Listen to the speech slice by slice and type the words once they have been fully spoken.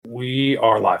We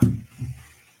are live.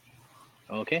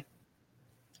 Okay.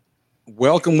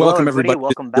 Welcome, everybody.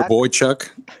 Welcome Your back. boy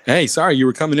Chuck. Hey, sorry you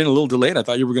were coming in a little delayed. I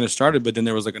thought you were going to start it, but then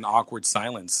there was like an awkward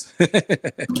silence.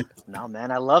 No,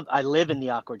 man, I live in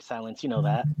the awkward silence. You know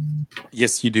that.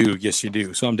 Yes, you do. Yes, you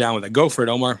do. So I'm down with that. Go for it,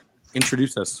 Omar.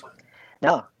 Introduce us.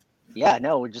 No,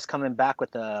 we're just coming back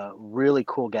with a really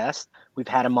cool guest. We've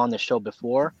had him on the show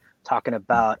before, talking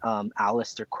about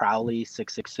Aleister Crowley,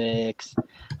 666.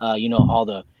 All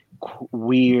the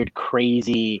weird,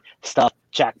 crazy stuff,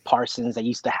 Jack Parsons that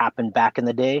used to happen back in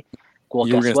the day. Well,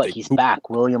 guess what? He's back.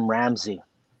 William Ramsey.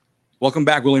 Welcome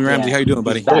back, William Ramsey. How you doing,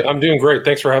 buddy? I'm doing great.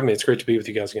 Thanks for having me. It's great to be with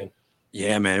you guys again.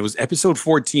 Yeah, man. It was episode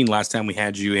 14 last time we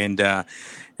had you, and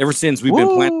ever since we've been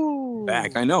planning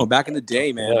back. I know, back in the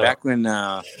day, man. Yeah. Back when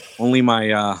only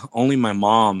my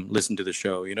mom listened to the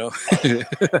show, you know.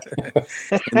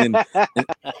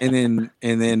 and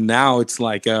then now it's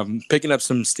like picking up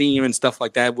some steam and stuff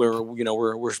like that. Where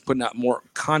we're putting out more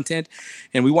content,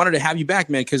 and we wanted to have you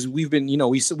back, man, because we've been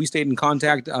we stayed in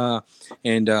contact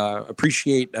and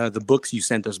appreciate the books you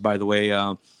sent us. By the way,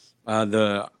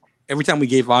 every time we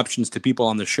gave options to people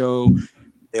on the show,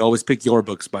 they always pick your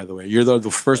books, by the way. You're the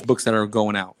first books that are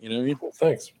going out. You know what I mean? Well,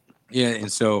 thanks. Yeah,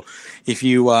 and so if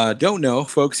you don't know,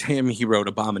 folks, he wrote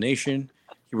Abomination.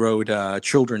 He wrote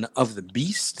Children of the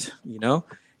Beast,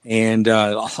 and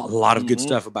a lot of good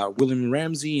stuff about William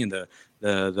Ramsey and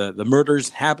the murders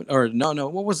happen. Or no,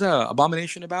 what was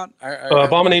Abomination about?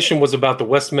 Abomination was about the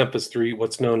West Memphis 3,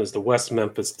 what's known as the West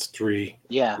Memphis 3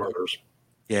 murders.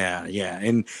 Yeah.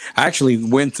 And I actually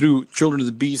went through Children of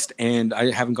the Beast, and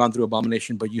I haven't gone through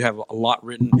Abomination, but you have a lot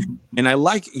written. And I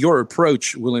like your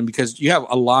approach, William, because you have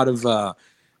a lot of,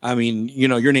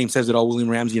 your name says it all, William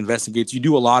Ramsey Investigates. You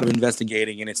do a lot of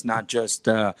investigating, and it's not just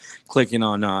clicking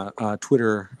on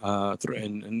Twitter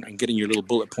and getting your little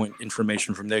bullet point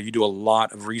information from there. You do a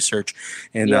lot of research.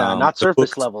 And not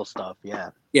surface level stuff,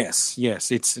 yeah. Yes,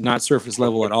 it's not surface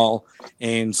level at all.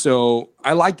 And so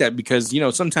I like that because,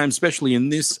 sometimes, especially in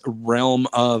this realm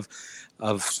of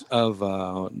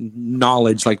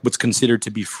knowledge, like what's considered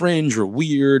to be fringe or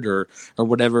weird or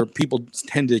whatever, people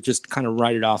tend to just kind of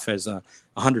write it off as a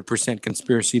 100%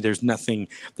 conspiracy. There's nothing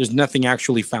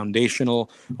actually foundational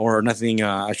or nothing,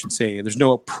 I should say, there's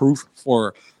no proof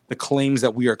for the claims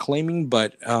that we are claiming.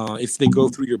 But if they go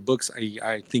through your books,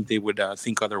 I think they would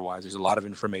think otherwise. There's a lot of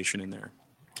information in there.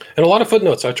 And a lot of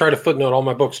footnotes. I try to footnote all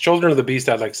my books. Children of the Beast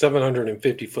had like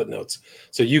 750 footnotes.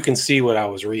 So you can see what I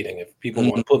was reading if people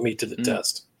want to put me to the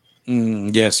test.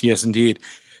 Yes, indeed.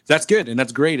 That's good. And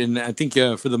that's great. And I think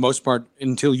for the most part,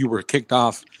 until you were kicked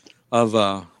off of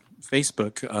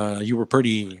Facebook, you were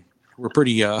pretty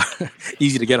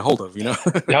easy to get a hold of, Yeah,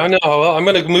 I know. Well, I'm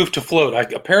going to move to Float.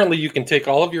 Apparently, you can take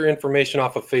all of your information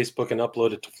off of Facebook and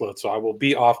upload it to Float. So I will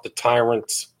be off the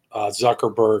tyrant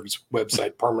Zuckerberg's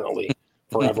website permanently.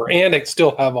 Forever, and I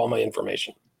still have all my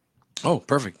information. Oh,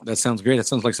 perfect! That sounds great. That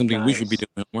sounds like something we should be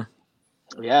doing more.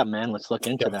 Yeah, man, let's look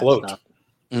into that Float. stuff.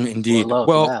 Indeed.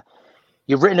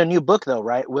 You've written a new book, though,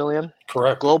 right, William?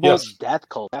 Correct. Global Death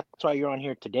Cult. That's why you're on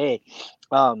here today.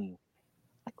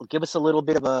 Give us a little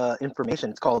bit of information.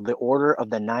 It's called "The Order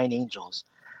of the Nine Angels,"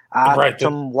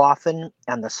 Atomwaffen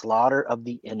and the Slaughter of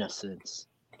the Innocents.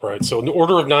 Right. So the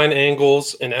Order of Nine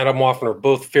Angles and Atomwaffen are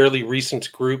both fairly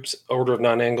recent groups. Order of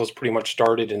Nine Angles pretty much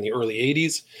started in the early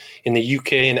 80s in the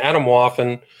UK, and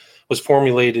Atomwaffen was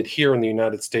formulated here in the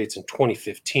United States in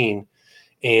 2015.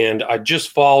 And I just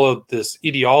followed this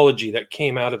ideology that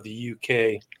came out of the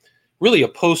UK, really a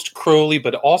post-Crowley,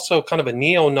 but also kind of a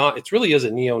neo-Nazi. It really is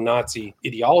a neo-Nazi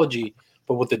ideology,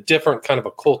 but with a different kind of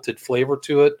occulted flavor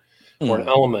to it or an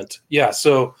element. Yeah,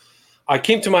 so I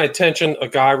came to my attention, a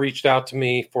guy reached out to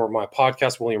me for my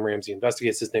podcast, William Ramsey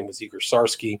Investigates. His name was Igor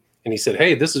Sarsky. And he said,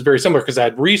 hey, this is very similar because I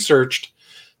had researched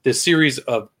this series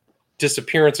of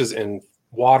disappearances and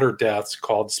water deaths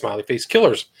called Smiley Face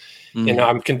Killers. And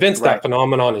I'm convinced that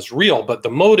phenomenon is real, but the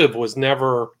motive was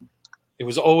it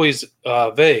was always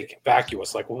vague,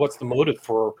 vacuous. Like, well, what's the motive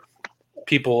for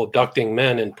people abducting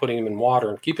men and putting them in water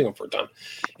and keeping them for a time?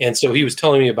 And so he was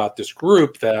telling me about this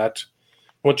group that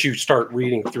once you start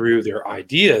reading through their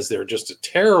ideas, they're just a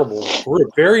terrible group,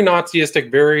 very Nazistic,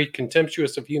 very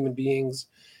contemptuous of human beings,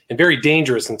 and very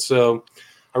dangerous. And so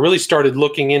I really started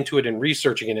looking into it and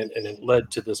researching it, and it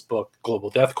led to this book, Global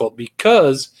Death Cult,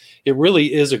 because it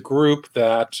really is a group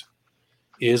that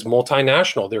is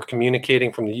multinational. They're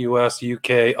communicating from the US,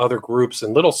 UK, other groups,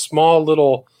 and small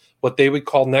little, what they would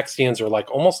call Nexians, or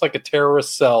like almost like a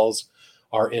terrorist cells,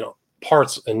 are in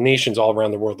parts and nations all around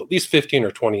the world, at least 15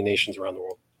 or 20 nations around the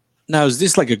world. Now, is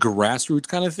this like a grassroots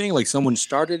kind of thing? Like someone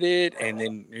started it and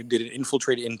then did it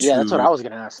infiltrate into? Yeah, that's what I was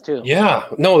gonna ask too. Yeah,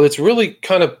 no, it's really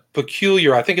kind of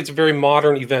peculiar. I think it's a very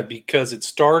modern event because it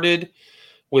started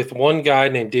with one guy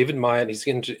named David Myatt. He's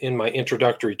in my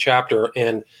introductory chapter,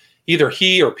 and either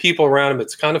he or people around him,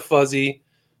 it's kind of fuzzy.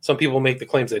 Some people make the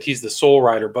claims that he's the sole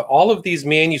writer, but all of these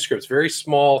manuscripts, very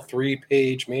small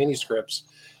 3-page manuscripts,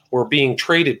 were being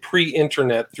traded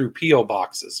pre-internet through PO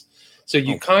boxes. So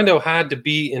you kind of had to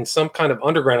be in some kind of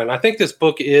underground. And I think this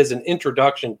book is an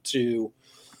introduction to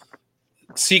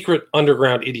secret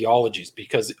underground ideologies,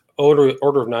 because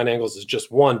Order of Nine Angles is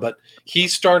just one, but he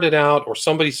started out, or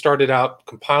somebody started out,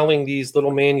 compiling these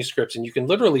little manuscripts, and you can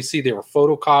literally see they were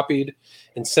photocopied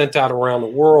and sent out around the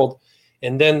world.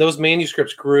 And then those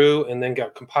manuscripts grew and then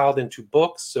got compiled into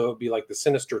books. So it'd be like the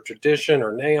Sinister Tradition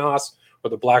or Naos or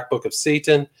the Black Book of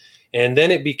Satan. And then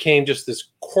it became just this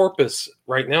corpus.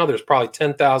 Right now, there's probably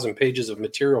 10,000 pages of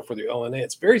material for the ONA.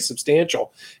 It's very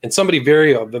substantial. And somebody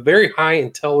of a very high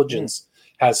intelligence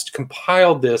has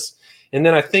compiled this. And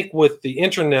then I think with the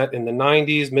internet in the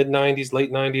 90s, mid 90s,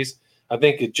 late 90s, I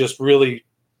think it just really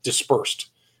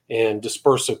dispersed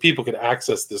so people could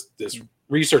access this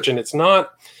research. And it's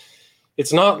not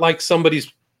like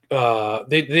somebody's,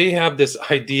 they have this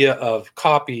idea of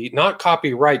not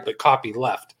copyright, but copy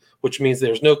left, which means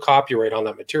there's no copyright on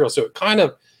that material. So it kind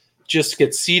of just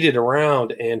gets seeded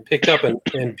around and picked up.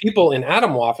 And people in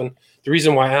Atomwaffen, the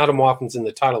reason why Atomwaffen's in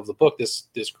the title of the book,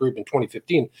 this group in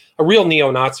 2015, a real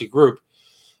neo-Nazi group,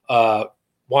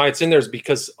 why it's in there is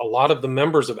because a lot of the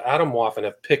members of Atomwaffen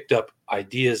have picked up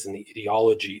ideas in the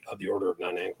ideology of the Order of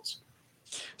Nine Angles.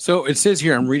 So it says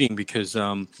here, I'm reading because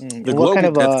the what kind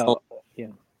of death cult,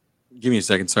 give me a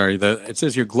second, sorry. It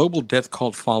says here, global death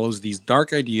cult follows these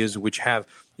dark ideas which have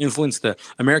influenced the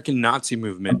American Nazi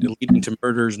movement, leading to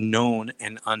murders known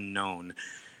and unknown.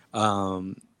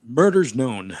 Murders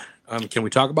known. Can we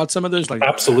talk about some of those?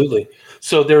 Absolutely.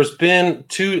 So there's been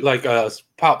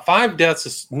about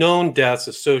 5 known deaths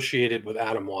associated with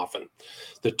Atomwaffen.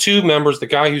 The 2 members, the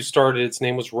guy who started, its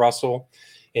name was Russell,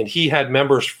 and he had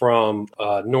members from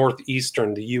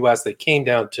northeastern the U.S. that came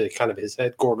down to kind of his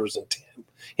headquarters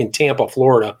in Tampa,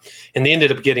 Florida, and they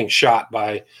ended up getting shot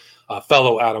by a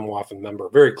fellow Atomwaffen member,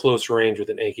 very close range with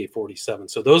an AK-47.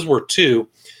 So those were 2.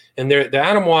 And the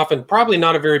Atomwaffen, probably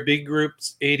not a very big group,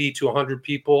 80 to 100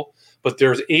 people, but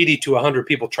there's 80 to 100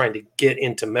 people trying to get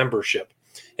into membership.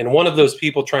 And one of those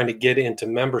people trying to get into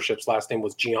membership's last name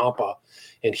was Giampa,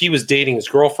 and he was dating his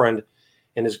girlfriend.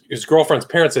 And his girlfriend's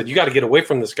parents said, "You got to get away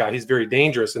from this guy. He's very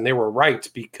dangerous." And they were right,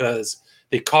 because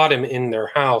they caught him in their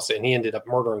house, and he ended up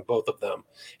murdering both of them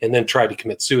and then tried to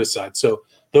commit suicide. So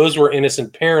those were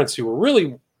innocent parents who were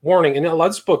really warning. And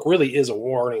this book really is a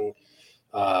warning,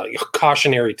 a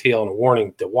cautionary tale and a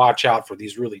warning to watch out for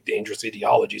these really dangerous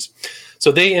ideologies.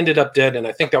 So they ended up dead, and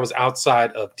I think that was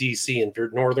outside of D.C. in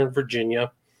Northern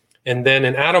Virginia. And then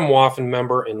an Atomwaffen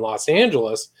member in Los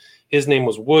Angeles, his name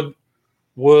was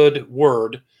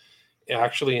Woodward,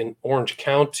 actually in Orange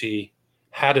County,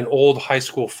 had an old high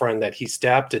school friend that he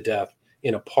stabbed to death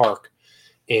in a park.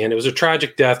 And it was a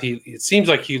tragic death. It seems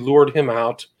like he lured him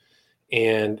out,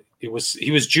 and he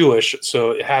was Jewish,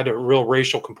 so it had a real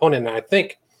racial component. And I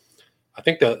think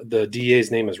the DA's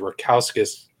name is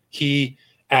Rakowskis. He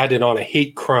added on a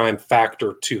hate crime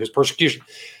factor to his prosecution,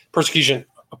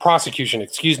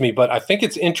 excuse me. But I think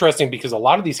it's interesting because a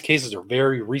lot of these cases are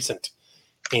very recent,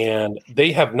 and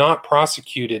they have not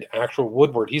prosecuted actual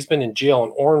Woodward. He's been in jail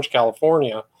in Orange,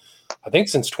 California, I think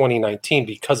since 2019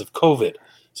 because of COVID.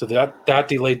 So that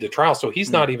delayed the trial. So he's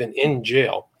not even in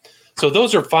jail. So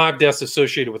those are 5 deaths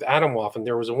associated with Atomwaffen.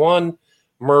 There was one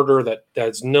murder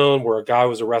that's known where a guy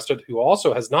was arrested who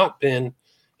also has not been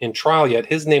in trial yet.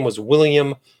 His name was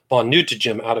William von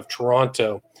Nuttigem out of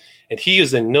Toronto, and he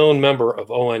is a known member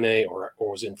of ONA or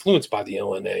was influenced by the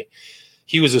ONA.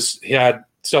 He had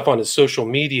stuff on his social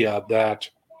media that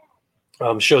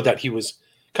showed that he was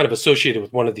kind of associated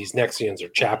with one of these Nexians or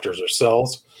chapters or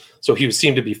cells. So he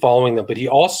seemed to be following them. But he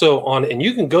also and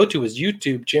you can go to his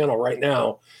YouTube channel right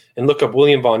now and look up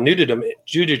William von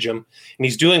Nuttigem, and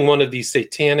he's doing one of these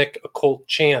satanic occult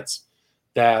chants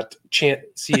that chant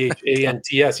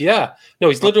C-H-A-N-T-S. Yeah. No,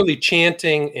 he's literally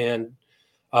chanting and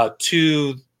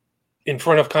in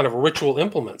front of kind of ritual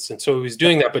implements. And so he was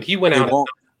doing that, but he went out.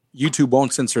 YouTube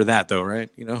won't censor that though, right?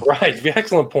 Right.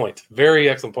 Excellent point. Very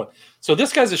excellent point. So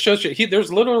this guy's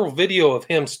there's literal video of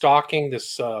him stalking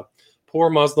this poor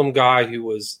Muslim guy who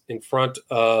was in front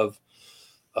of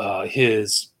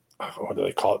his, what do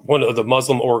they call it? One of the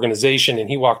Muslim organization, and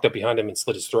he walked up behind him and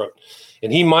slit his throat.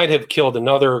 And he might have killed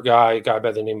another guy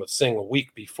by the name of Singh a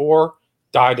week before,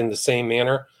 died in the same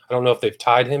manner. I don't know if they've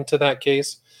tied him to that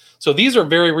case. So these are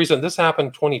very recent. This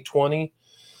happened 2020.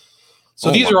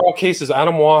 So these are all cases,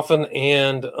 Adam Waffen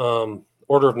and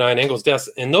Order of Nine Angles deaths.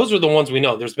 And those are the ones we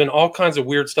know. There's been all kinds of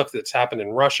weird stuff that's happened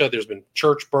in Russia. There's been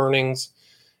church burnings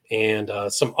and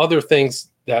some other things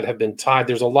that have been tied.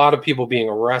 There's a lot of people being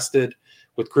arrested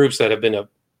with groups that have been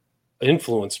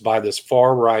influenced by this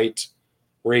far-right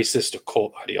racist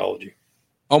occult ideology.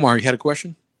 Omar, you had a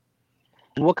question?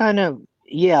 And what kind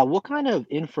of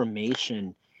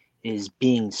information is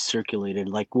being circulated?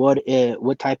 Like what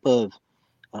type of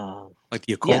like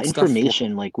the occult stuff?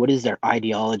 Information, like what is their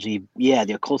ideology? Yeah,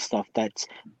 the occult stuff that's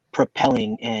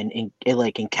propelling and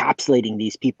like encapsulating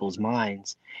these people's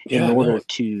minds in order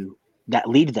to that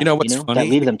lead them, that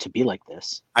lead them to be like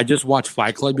this. I just watched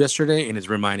Fight Club yesterday and it's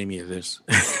reminding me of this.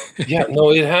 Yeah,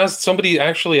 no, it has somebody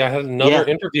actually. I had another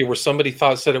interview where somebody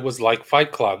said it was like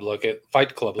Fight Club, like an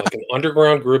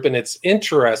underground group. And it's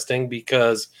interesting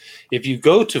because if you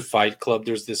go to Fight Club,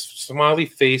 there's this smiley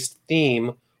face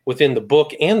theme within the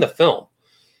book and the film.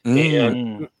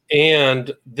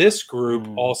 And this group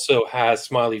also has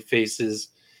smiley faces.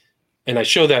 And I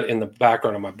show that in the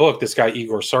background of my book. This guy,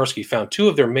 Igor Sarsky, found two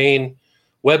of their main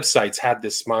websites had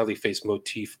this smiley face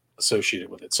motif associated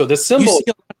with it. So the symbol... You see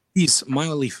a lot of these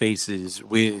smiley faces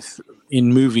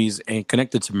in movies and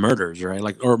connected to murders, right?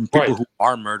 Like, or people who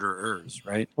are murderers,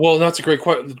 right? Well, that's a great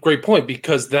point,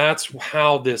 because that's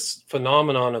how this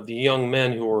phenomenon of the young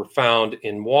men who were found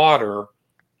in water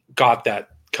got that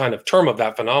kind of term of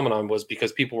that phenomenon, was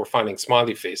because people were finding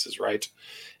smiley faces, right?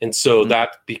 And so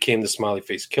that became the smiley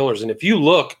face killers. And if you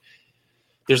look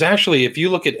at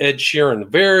Ed Sheeran,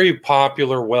 very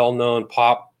popular, well-known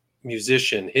pop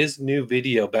musician, his new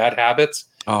video, Bad Habits.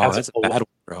 Oh, that's a bad one,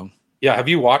 bro. Yeah, have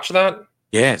you watched that?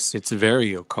 Yes, it's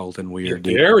very occult and weird.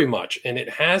 Very much. And it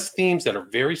has themes that are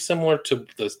very similar to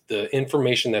the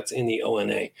information that's in the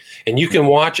ONA. And you can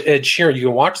watch Ed Sheeran. You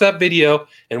can watch that video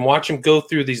and watch him go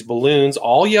through these balloons,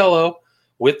 all yellow,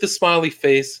 with the smiley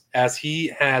face, as he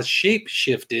has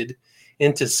shape-shifted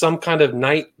into some kind of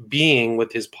night being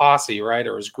with his posse, right,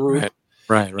 or his group.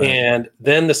 Right. And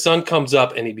then the sun comes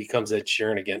up and he becomes Ed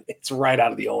Sheeran again. It's right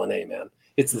out of the ONA, man.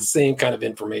 It's the same kind of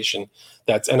information.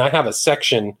 And I have a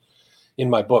section in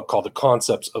my book called The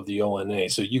Concepts of the ONA.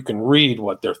 So you can read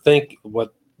what they're thinking,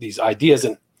 what these ideas,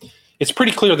 and it's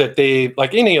pretty clear that they,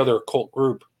 like any other occult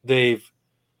group, they've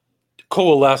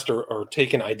coalesced or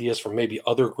taken ideas from maybe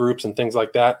other groups and things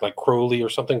like that, like Crowley or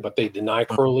something, but they deny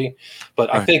Crowley.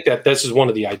 But I think that this is one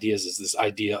of the ideas, is this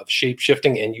idea of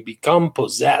shape-shifting, and you become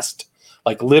possessed.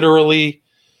 Like literally,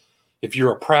 if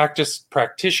you're a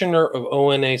practitioner of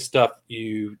ONA stuff,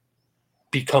 you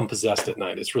become possessed at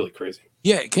night. It's really crazy.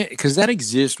 Yeah, because that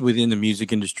exists within the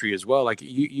music industry as well. Like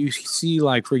you see,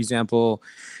 like, for example,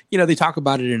 they talk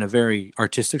about it in a very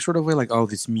artistic sort of way, like, oh,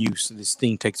 this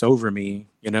thing takes over me,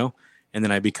 and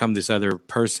then I become this other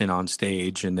person on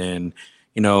stage. And then,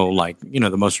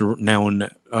 the most known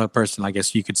person, I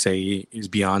guess you could say, is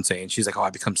Beyonce. And she's like, oh,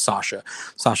 I become Sasha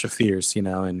Fierce,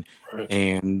 and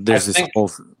there's this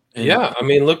whole... Yeah, I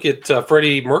mean, look at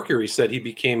Freddie Mercury said he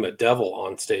became a devil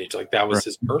on stage. Like that was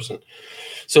his person.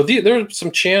 So there's some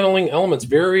channeling elements,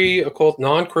 very occult,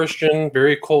 non-Christian,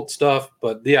 very occult stuff.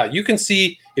 But yeah, you can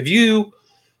see if you,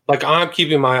 like, I'm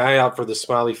keeping my eye out for the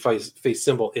smiley face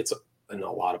symbol. It's in a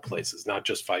lot of places, not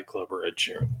just Fight Club or Ed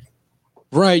Sheeran.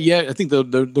 Right. Yeah, I think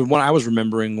the one I was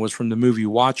remembering was from the movie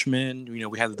Watchmen.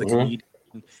 We had the comedian.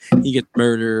 He gets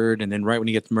murdered, and then right when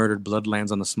he gets murdered, blood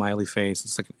lands on the smiley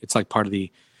face. It's like part of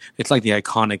the... It's like the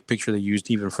iconic picture they used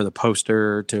even for the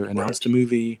poster to announce the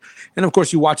movie. And of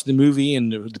course, you watch the movie,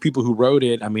 and the people who wrote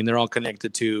it, I mean, they're all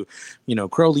connected to,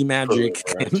 Crowley magic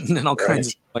and all kinds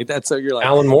of stuff like that. So you're like...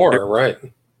 Alan Moore, right.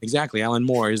 Exactly. Alan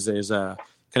Moore is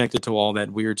connected to all that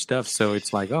weird stuff. So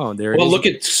it's like, oh, there it is. Well, look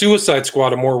at Suicide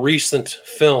Squad, a more recent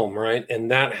film, right?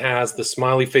 And that has the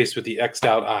smiley face with the X'd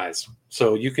out eyes.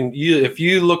 So if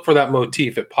you look for that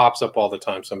motif, it pops up all the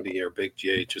time. Somebody here, Big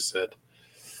J, just said.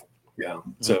 Yeah,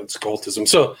 so it's occultism.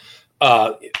 So,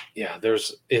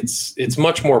 it's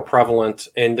much more prevalent,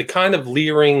 and the kind of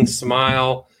leering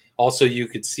smile. Also, you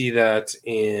could see that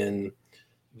in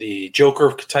the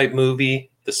Joker type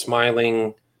movie, the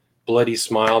smiling, bloody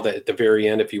smile. That at the very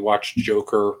end, if you watch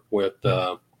Joker with,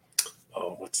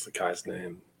 what's the guy's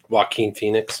name? Joaquin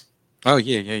Phoenix. Oh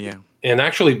yeah. And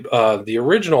actually, the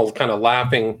original kind of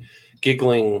laughing,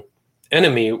 giggling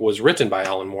enemy was written by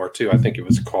Alan Moore too. I think it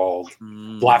was called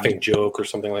Laughing Joke or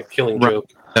something like Killing Joke.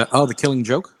 The Killing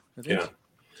Joke? Yeah.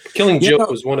 Killing Joke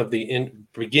was one of the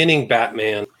beginning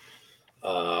Batman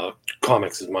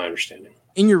comics, is my understanding.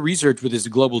 In your research with this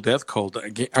global death cult,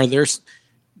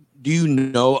 do you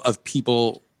know of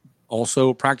people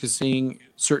also practicing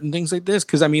certain things like this?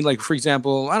 Because I mean, like for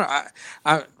example,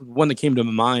 one that came to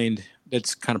mind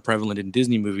that's kind of prevalent in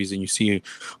Disney movies and you see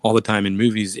all the time in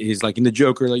movies is like in the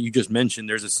Joker, like you just mentioned.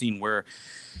 There's a scene where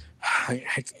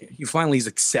he finally is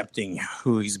accepting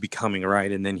who he's becoming,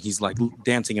 right? And then he's like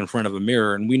dancing in front of a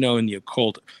mirror, and we know in the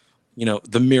occult,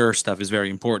 the mirror stuff is very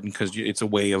important because it's a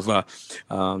way of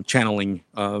channeling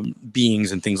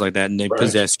beings and things like that, and they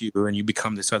possess you and you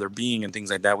become this other being and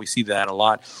things like that. We see that a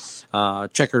lot.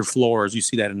 Checkered floors, you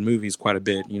see that in movies quite a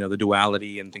bit, the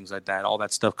duality and things like that. All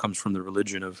that stuff comes from the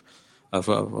religion of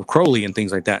Crowley and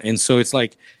things like that. And so it's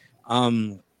like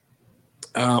I'm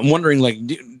wondering, like,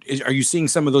 are you seeing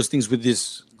some of those things with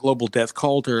this global death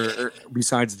cult, or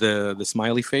besides the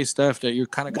smiley face stuff that you're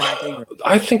kind of commenting?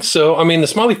 I think so. I mean, the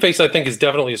smiley face, I think, is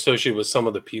definitely associated with some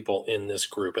of the people in this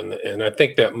group, and I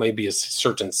think that may be a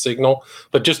certain signal.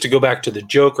 But just to go back to the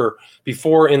Joker,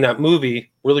 before in that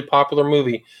movie, really popular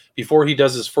movie, before he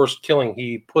does his first killing,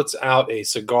 he puts out a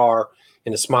cigar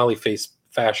in a smiley face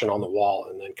fashion on the wall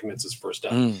and then commits his first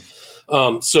death.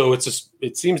 So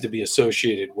it seems to be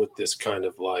associated with this kind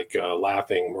of like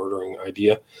laughing, murdering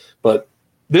idea. But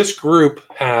this group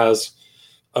has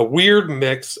a weird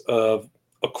mix of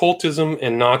occultism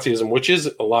and Nazism, which is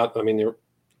a lot. I mean,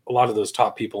 a lot of those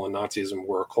top people in Nazism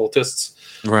were occultists.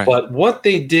 Right. But what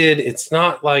they did, it's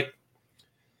not like,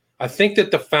 I think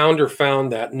that the founder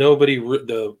found that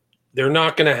they're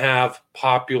not going to have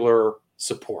popular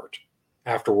support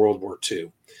after World War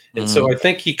II. And so I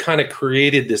think he kind of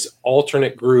created this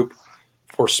alternate group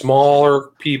for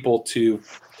smaller people to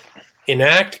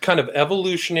enact kind of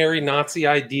evolutionary Nazi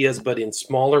ideas, but in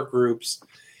smaller groups.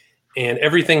 And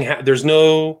everything, there's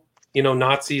no,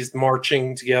 Nazis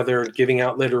marching together, giving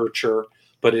out literature,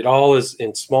 but it all is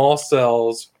in small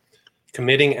cells,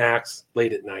 committing acts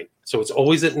late at night. So it's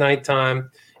always at nighttime.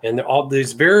 And all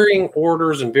these varying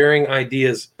orders and varying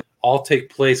ideas all take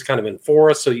place kind of in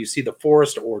forests. So you see the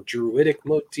forest or druidic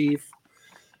motif.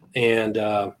 And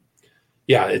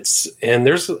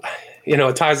there's,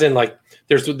 it ties in like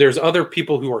there's other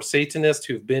people who are Satanists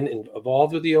who've been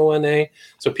involved with the ONA.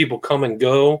 So people come and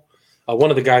go.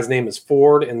 One of the guys' name is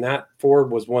Ford, and that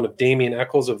Ford was one of Damien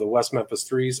Eccles of the West Memphis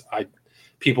Threes,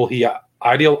 people he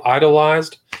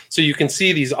idolized. So you can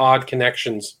see these odd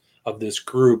connections of this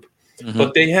group.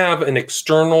 But they have an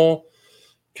external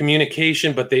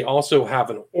communication, but they also have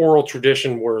an oral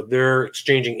tradition where they're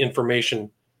exchanging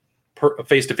information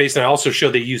face to face. And I also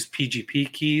show they use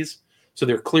PGP keys, so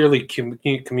they're clearly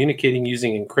communicating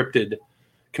using encrypted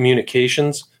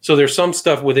communications. So there's some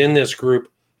stuff within this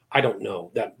group I don't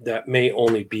know that may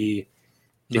only be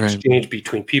exchange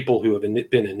between people who have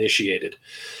been initiated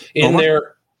in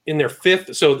their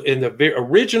fifth. So in the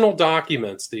original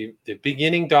documents, the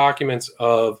beginning documents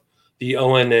of the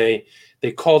ONA,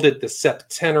 they called it the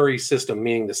septenary system,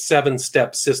 meaning the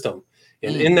 7-step system.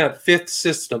 And in that fifth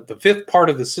system, the fifth part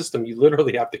of the system, you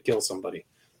literally have to kill somebody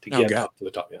to get up to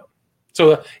the top. Yeah.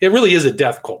 So it really is a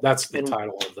death cult. That's the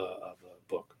title of the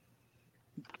book.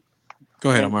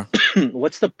 Go ahead, Omar.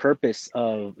 What's the purpose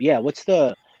of? What's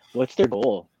their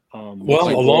goal? Well,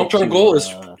 a long-term goal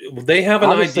is they have an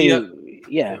idea.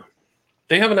 Yeah.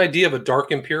 They have an idea of a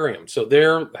dark imperium. So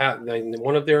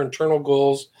one of their internal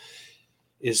goals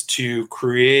is to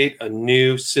create a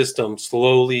new system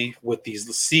slowly with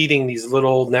seeding these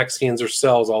little Nexians or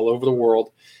cells all over the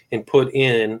world and put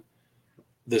in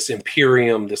this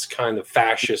imperium, this kind of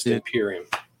fascist imperium.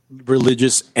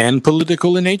 Religious and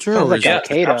political in nature?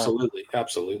 Absolutely.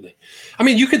 I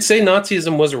mean, you could say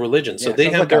Nazism was a religion, so they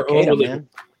have their own religion. Man.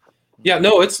 Yeah,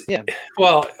 no,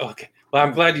 well, okay. Well,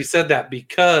 I'm glad you said that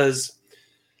because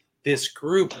this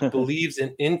group believes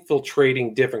in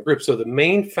infiltrating different groups. So the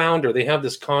main founder, they have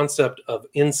this concept of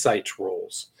insight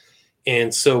roles.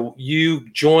 And so you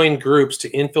join groups to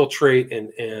infiltrate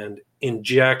and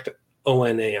inject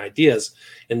ONA ideas.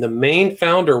 And the main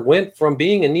founder went from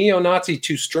being a neo-Nazi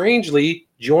to strangely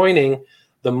joining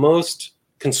the most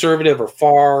conservative or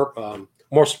far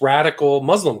most radical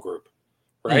Muslim group,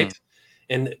 right?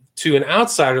 And to an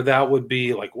outsider, that would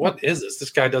be like, what is this? This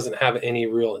guy doesn't have any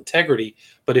real integrity.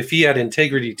 But if he had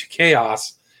integrity to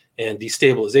chaos and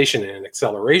destabilization and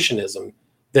accelerationism,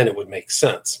 then it would make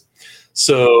sense.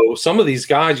 So some of these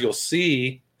guys, you'll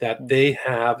see that they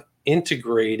have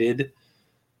integrated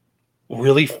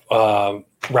really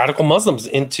radical Muslims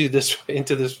into this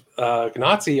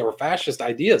Nazi or fascist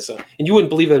ideas. So, and you wouldn't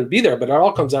believe it would be there, but it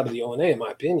all comes out of the ONA, in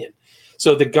my opinion.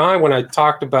 So the guy, when I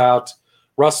talked about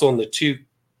Russell and the two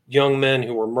young men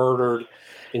who were murdered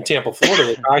in Tampa,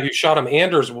 Florida, the guy who shot him,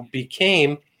 Anders,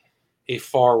 became a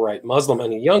far-right Muslim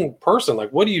and a young person.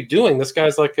 Like, what are you doing? This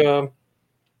guy's like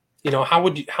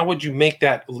how would you make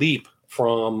that leap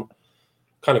from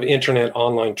kind of internet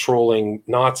online trolling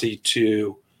Nazi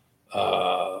to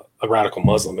a radical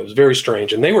Muslim? It was very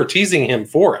strange, and they were teasing him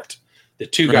for it. The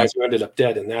two guys who ended up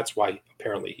dead, and that's why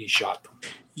apparently he shot them.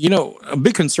 A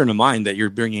big concern of mine that you're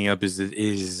bringing up is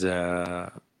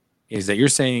that you're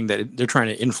saying that they're trying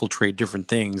to infiltrate different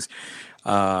things.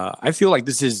 I feel like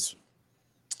this is,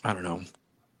 I don't know.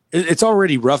 It's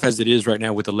already rough as it is right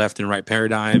now with the left and right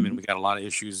paradigm, and we got a lot of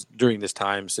issues during this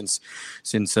time since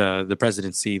the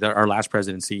presidency, our last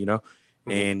presidency,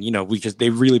 and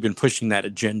they've really been pushing that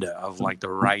agenda of like the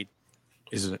right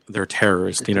they're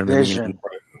terrorists, you know what I mean?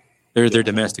 They're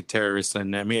domestic terrorists,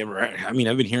 and I mean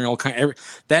I've been hearing all kind.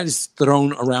 That is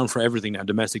thrown around for everything now.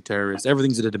 Domestic terrorists,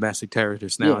 everything's a domestic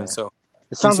terrorist now, and so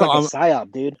it sounds like a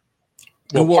psyop, dude.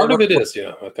 Well, part of it is,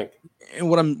 I think. And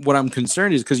what I'm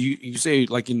concerned is because you say,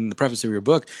 like in the preface of your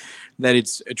book, that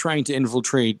it's trying to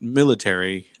infiltrate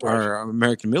military or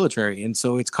American military, and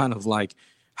so it's kind of like,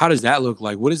 how does that look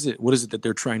like? What is it that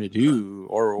they're trying to do,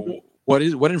 or what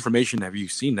information have you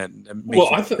seen that makes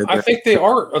I think they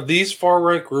are these far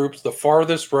right groups, the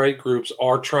farthest right groups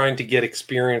are trying to get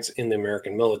experience in the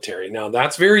American military. Now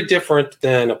that's very different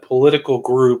than a political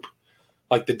group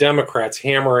like the Democrats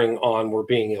hammering on we're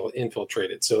being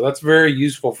infiltrated. So that's very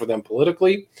useful for them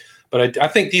politically. But I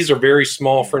think these are very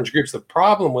small fringe groups. The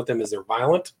problem with them is they're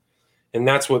violent, and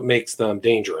that's what makes them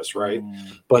dangerous, right?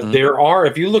 But there are,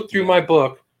 if you look through my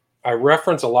book, I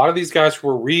reference a lot of these guys who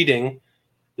are reading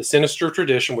The Sinister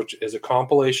Tradition, which is a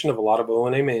compilation of a lot of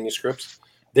ONA manuscripts.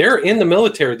 They're in the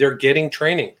military. They're getting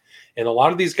training. And a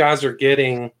lot of these guys are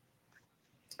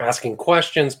asking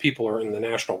questions. People are in the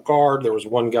National Guard. There was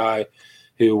one guy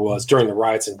who was during the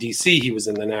riots in D.C. He was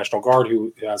in the National Guard,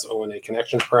 who has ONA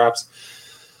connections, perhaps.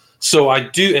 So I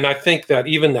do, and I think that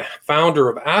even the founder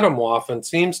of Atomwaffen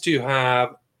seems to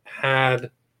have had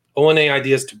ONA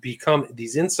ideas to become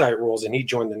these insight roles, and he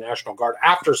joined the National Guard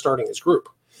after starting his group.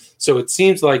 So it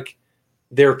seems like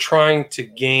they're trying to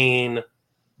gain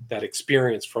that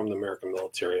experience from the American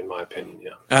military, in my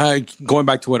opinion. Going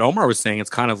back to what Omar was saying,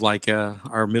 it's kind of like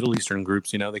our Middle Eastern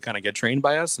groups. They kind of get trained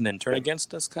by us and then turn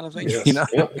against us, kind of thing. Yes. Yeah,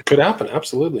 it could happen.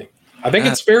 Absolutely. I think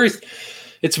it's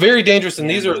very dangerous.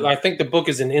 And I think the book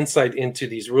is an insight into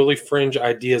these really fringe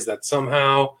ideas that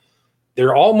somehow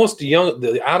they're almost young.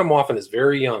 The Atomwaffen is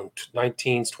very young,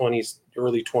 19s, 20s,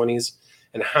 early 20s,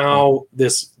 and how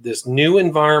this new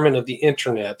environment of the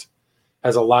internet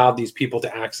has allowed these people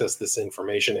to access this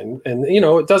information. And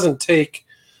it doesn't take,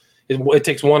 it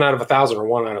takes 1 out of 1,000 or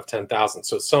 1 out of 10,000.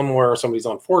 So somewhere somebody's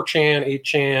on 4chan,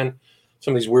 8chan,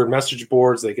 some of these weird message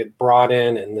boards, they get brought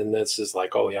in, and then this is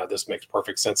like, oh yeah, this makes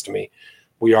perfect sense to me.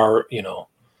 We are,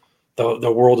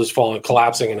 the world is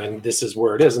collapsing, and this is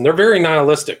where it is. And they're very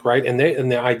nihilistic, right? And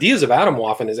the ideas of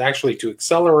Atomwaffen is actually to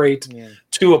accelerate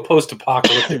to a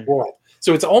post-apocalyptic world.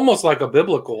 So it's almost like a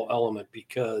biblical element,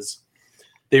 because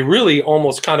they really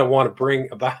almost kind of want to bring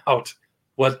about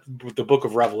what the book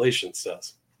of Revelation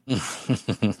says. Yeah.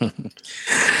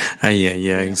 Well,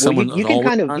 you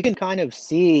can kind of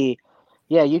see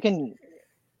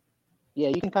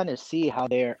how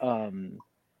they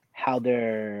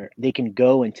can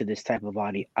go into this type of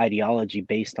ideology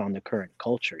based on the current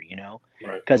culture,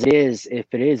 because if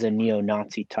it is a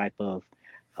neo-Nazi type of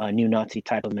new Nazi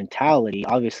type of mentality,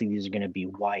 obviously these are going to be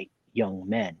white young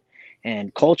men.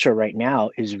 And culture right now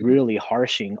is really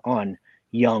harshing on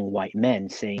young white men,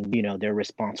 saying, they're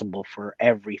responsible for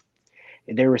everything.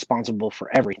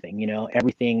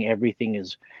 Everything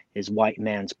is white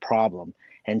man's problem.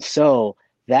 And so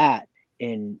that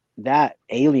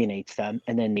alienates them,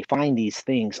 and then they find these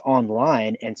things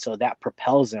online, and so that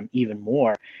propels them even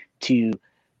more to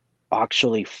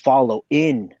actually follow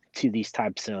in to these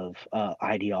types of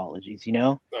ideologies.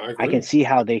 I can see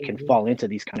how they can fall into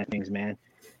these kind of things, man.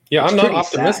 Yeah, I'm not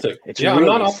optimistic. I'm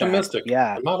not optimistic.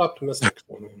 Yeah, I'm not optimistic.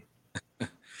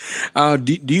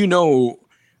 Do you know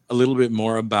a little bit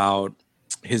more about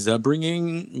his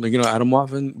upbringing,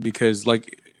 Atomwaffen? Because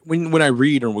when I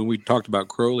read, or when we talked about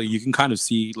Crowley, you can kind of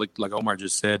see, like Omar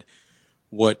just said,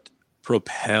 what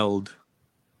propelled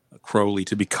Crowley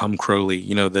to become Crowley.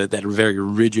 That very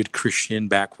rigid Christian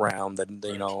background,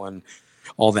 and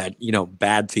all that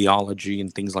bad theology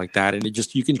and things like that, and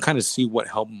you can kind of see what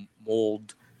helped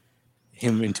mold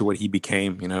him into what he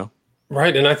became.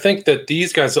 Right. And I think that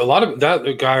these guys, a lot of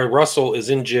that guy, Russell,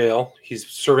 is in jail. He's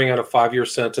serving out a 5-year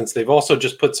sentence. They've also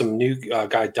just put some new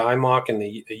guy, Dymock, in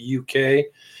the UK,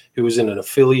 who was in an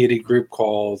affiliated group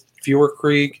called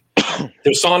Feuerkrieg.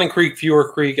 There's Sonnenkrieg,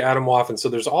 Feuerkrieg, Atomwaffen. So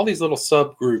there's all these little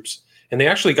subgroups, and they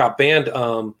actually got banned.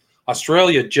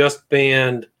 Australia just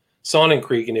banned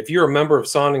Sonnenkrieg. And if you're a member of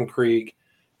Sonnenkrieg,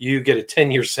 you get a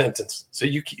 10-year sentence. So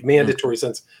mandatory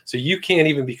sentence. So you can't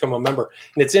even become a member.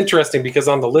 And it's interesting because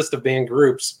on the list of banned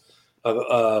groups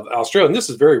of Australia, and this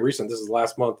is very recent, this is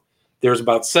last month, there's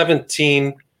about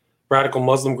 17 radical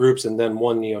Muslim groups and then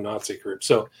one neo-Nazi group.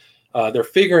 So they're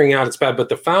figuring out it's bad. But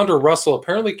the founder, Russell,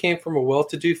 apparently came from a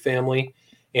well-to-do family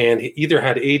and he either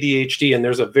had ADHD, and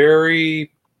there's a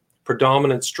very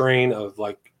predominant strain of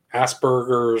like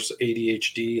Asperger's,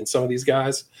 ADHD, and some of these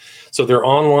guys. So they're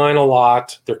online a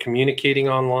lot. They're communicating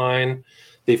online.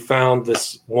 They found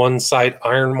this one site,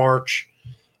 Iron March,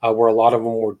 where a lot of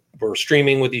them were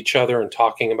streaming with each other and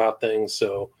talking about things.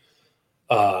 So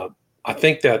I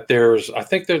think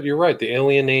that you're right. The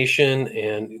alienation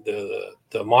and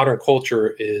the modern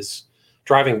culture is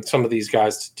driving some of these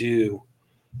guys to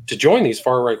join these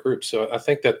far right groups. So I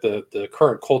think that the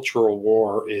current cultural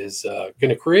war is going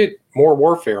to create more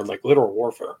warfare, like literal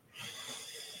warfare.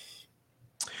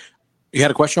 You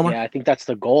had a question, Omar? Yeah, I think that's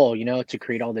the goal, to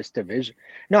create all this division.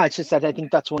 No, it's just that I think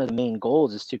that's one of the main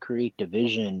goals is to create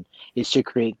division, is to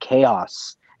create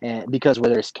chaos. And because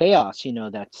where there's chaos,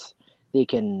 they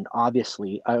can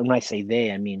obviously, when I say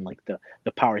they, I mean like the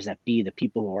powers that be, the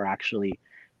people who are actually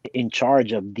in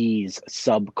charge of these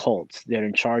subcults, they're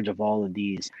in charge of all of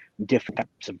these different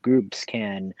types of groups,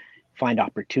 can find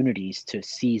opportunities to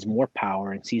seize more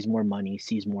power and seize more money,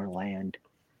 seize more land.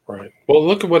 Right. Well,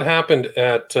 look at what happened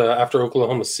at after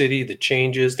Oklahoma City, the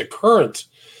changes. The current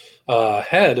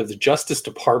head of the Justice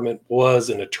Department was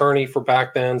an attorney for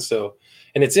back then. So,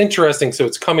 and it's interesting. So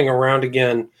it's coming around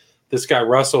again. This guy,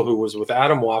 Russell, who was with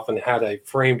Atomwaffen, had a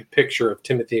framed picture of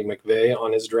Timothy McVeigh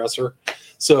on his dresser.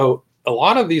 So a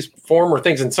lot of these former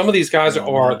things, and some of these guys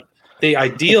they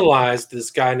idealized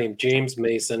this guy named James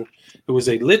Mason, who was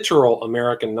a literal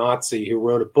American Nazi who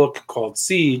wrote a book called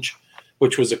Siege,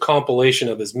 which was a compilation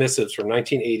of his missives from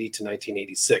 1980 to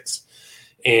 1986.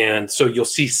 And so you'll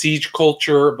see siege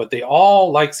culture, but they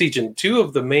all like siege. And two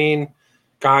of the main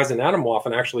guys in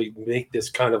Atomwaffen actually make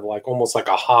this kind of like almost like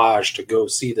a Hajj to go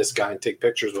see this guy and take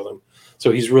pictures with him.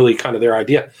 So he's really kind of their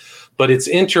idea. But it's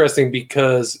interesting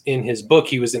because in his book,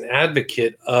 he was an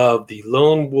advocate of the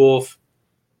lone wolf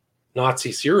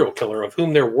Nazi serial killer, of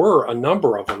whom there were a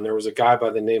number of them. There was a guy by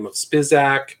the name of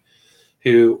Spizak,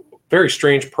 who very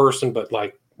strange person, but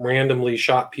like randomly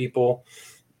shot people.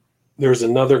 There's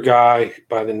another guy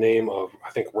by the name of, I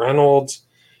think, Reynolds,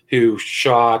 who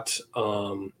shot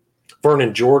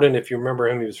Vernon Jordan. If you remember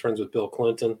him, he was friends with Bill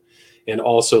Clinton, and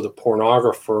also the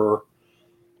pornographer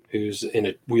who's in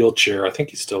a wheelchair. I think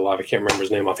he's still alive. I can't remember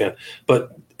his name offhand,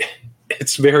 but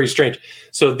it's very strange.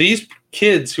 So these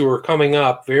kids who are coming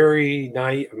up, very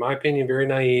naive, in my opinion, very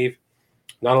naive,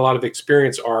 not a lot of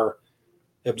experience, are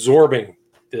absorbing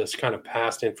this kind of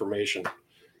past information.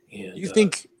 And you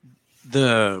think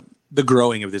the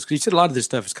growing of this, because you said a lot of this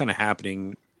stuff is kind of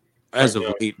happening as of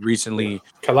late, recently.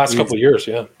 Yeah. Last couple of years,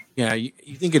 yeah. Yeah,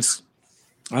 you think it's,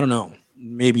 I don't know,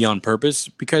 maybe on purpose?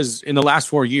 Because in the last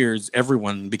 4 years,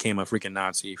 everyone became a freaking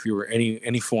Nazi. If you were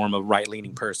any form of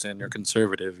right-leaning person or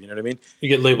conservative, you know what I mean? You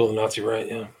get labeled a Nazi, right?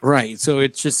 Yeah. Right. So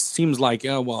it just seems like,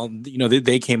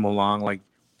 they came along. Like,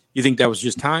 you think that was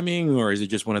just timing, or is it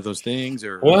just one of those things?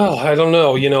 Or well, I don't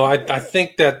know. I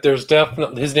think that there's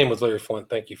definitely, his name was Larry Flint.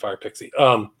 Thank you, Fire Pixie.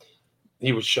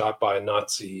 He was shot by a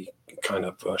Nazi kind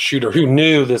of shooter who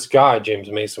knew this guy, James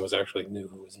Mason, knew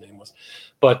who his name was.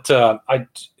 But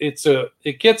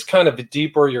it gets kind of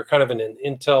deeper. You're kind of in an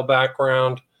intel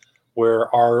background.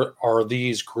 Where are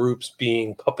these groups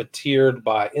being puppeteered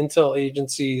by intel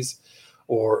agencies,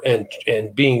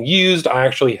 and being used? I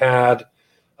actually had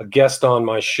a guest on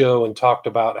my show and talked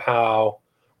about how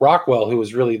Rockwell, who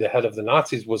was really the head of the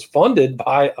Nazis, was funded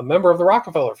by a member of the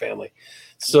Rockefeller family.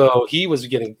 So he was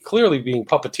clearly being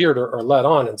puppeteered or led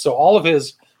on. And so all of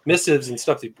his missives and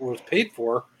stuff that was paid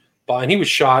for by, and he was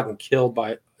shot and killed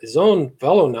by his own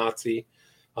fellow Nazi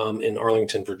in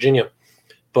Arlington, Virginia.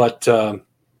 But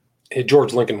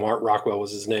George Lincoln Rockwell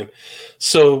was his name.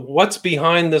 So what's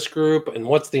behind this group, and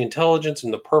what's the intelligence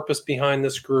and the purpose behind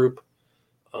this group?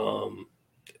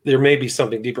 There may be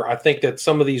something deeper. I think that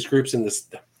some of these groups in this,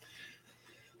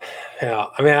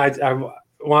 I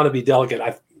want to be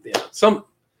delicate. Some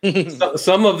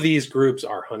of these groups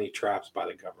are honey traps by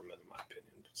the government, in my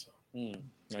opinion.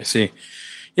 So. I see.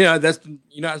 Yeah, that's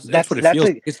what it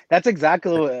feels. That's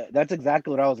exactly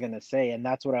what I was gonna say, and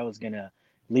that's what I was gonna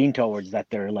lean towards. That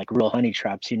they're like real honey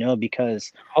traps,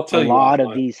 because a lot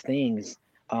of these things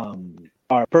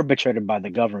are perpetrated by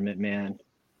the government, man.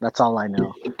 That's all I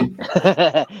know.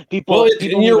 people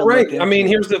and you're right. I mean,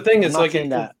 here's the thing: it's like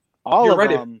that all of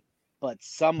them, but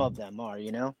some of them are,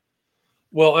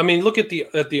 Well, I mean, look at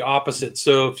the opposite.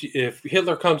 So if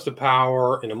Hitler comes to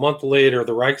power and a month later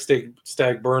the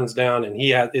Reichstag burns down, and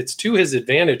it's to his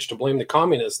advantage to blame the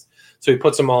communists, so he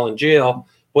puts them all in jail.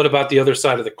 What about the other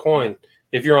side of the coin?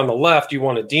 If you're on the left, you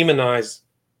want to demonize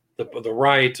the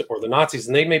right or the Nazis,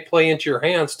 and they may play into your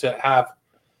hands to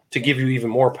give you even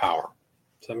more power.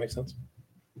 Does that make sense?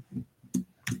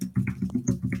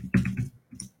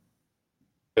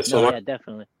 No, yeah,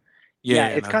 definitely. Yeah,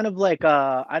 it's no. kind of like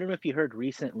I don't know if you heard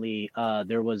recently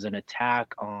there was an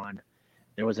attack on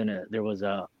there was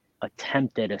a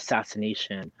attempted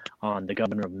assassination on the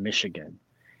governor of Michigan,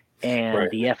 and Right.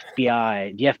 the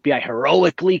FBI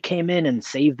heroically came in and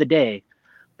saved the day.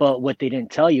 But what they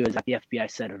didn't tell you is that the FBI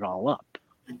set it all up.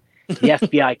 The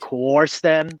FBI coerced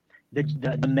them,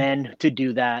 the men, to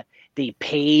do that. They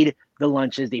paid the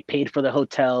lunches, they paid for the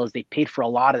hotels, they paid for a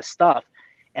lot of stuff,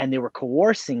 and they were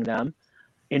coercing them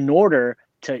in order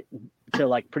to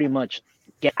like pretty much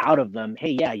get out of them, hey,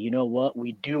 yeah, you know what,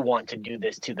 we do want to do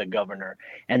this to the governor.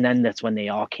 And then that's when they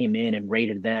all came in and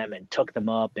raided them and took them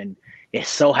up, and it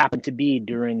so happened to be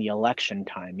during the election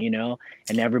time,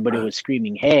 and everybody was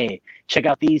screaming, hey, check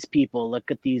out these people,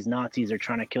 look at these Nazis are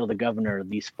trying to kill the governor,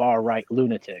 these far right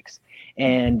lunatics.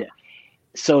 And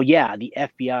so yeah, the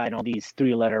FBI and all these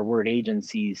three-letter word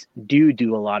agencies do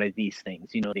a lot of these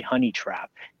things. They honey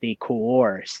trap, they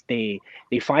coerce, they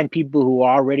find people who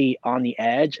are already on the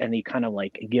edge, and they kind of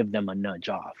like give them a nudge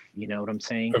off. You know what I'm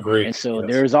saying? Agreed. And so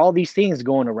Yes. there's all these things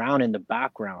going around in the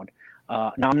background.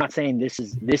 Now I'm not saying this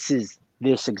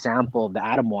example of the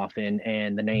Atomwaffen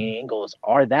and the 9 angles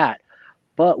are that,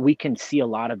 but we can see a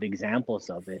lot of examples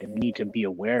of it, and we need to be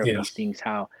aware of Yes. these things.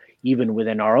 How even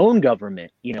within our own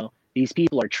government, these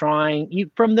people are trying,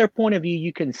 from their point of view,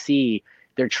 you can see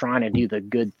they're trying to do the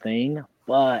good thing.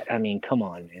 But, I mean, come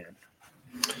on, man.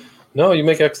 No, you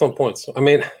make excellent points. I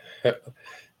mean,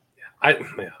 I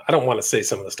don't want to say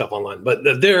some of the stuff online, but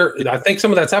I think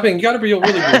some of that's happening. You got to be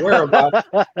really aware about,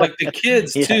 like the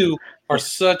kids too are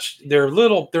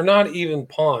they're not even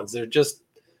pawns. They're just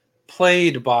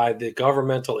played by the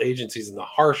governmental agencies in the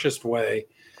harshest way.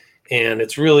 And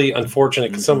it's really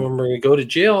unfortunate because some of them are going to go to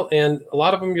jail, and a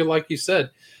lot of them, like you said,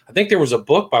 I think there was a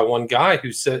book by one guy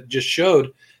who just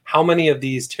showed how many of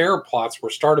these terror plots were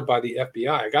started by the FBI.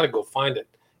 I got to go find it.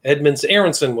 Edmonds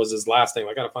Aronson was his last name.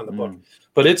 I got to find the book,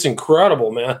 but it's incredible,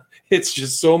 man. It's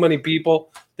just so many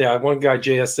people. Yeah, one guy,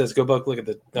 JS, says go back look at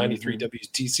the 93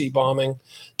 WTC bombing,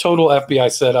 total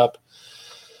FBI setup.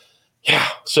 Yeah,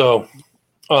 so.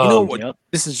 What?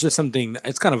 This is just something.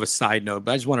 It's kind of a side note,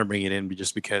 but I just want to bring it in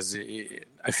just because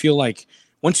I feel like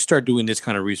once you start doing this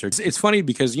kind of research, it's funny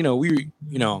because I'm looking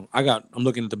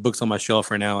at the books on my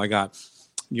shelf right now. I got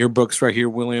your books right here,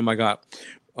 William. I got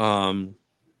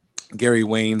Gary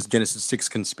Wayne's Genesis 6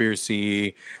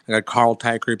 Conspiracy. I got Carl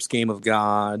Teichripp's Game of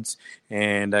Gods,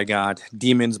 and I got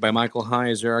Demons by Michael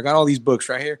Heiser. I got all these books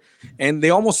right here, and they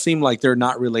almost seem like they're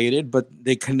not related, but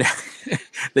they connect.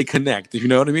 They connect. You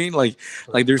know what I mean? Like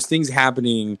there's things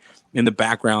happening in the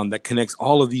background that connects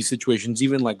all of these situations,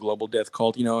 even like global death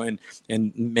cult, and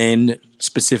men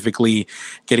specifically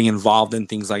getting involved in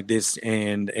things like this.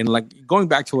 And like going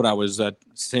back to what I was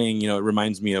saying, it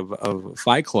reminds me of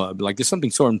Fight Club. Like there's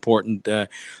something so important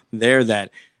there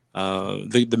that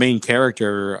the main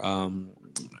character,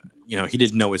 he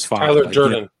didn't know his father. Tyler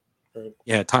Durden.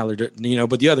 Yeah, Tyler Durden,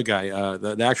 but the other guy,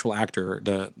 the actual actor,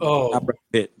 not Brad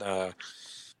Pitt,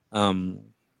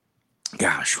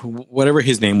 gosh, whatever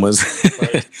his name was,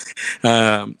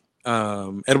 Edward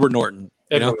Norton.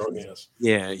 Edward Norton, yes.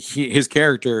 Yeah, his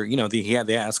character,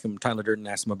 they asked him, Tyler Durden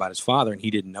asked him about his father, and he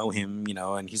didn't know him,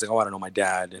 and he's like, oh, I don't know my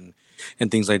dad, and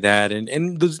things like that,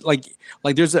 and there's like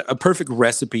there's a perfect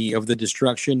recipe of the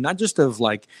destruction, not just of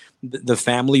like the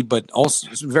family, but also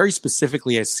very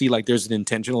specifically, I see like there's an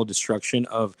intentional destruction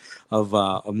of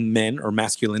men or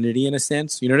masculinity in a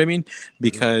sense, you know what I mean?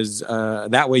 Because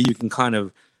that way you can kind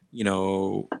of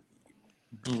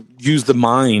use the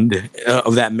mind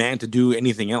of that man to do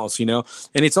anything else, and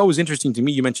it's always interesting to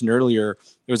me. You mentioned earlier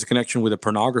there was a connection with a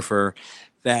pornographer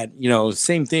that,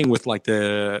 same thing with like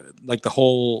the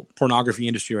whole pornography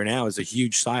industry right now is a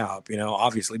huge psyop,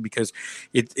 obviously, because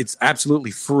it's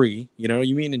absolutely free, you know what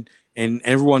you mean? And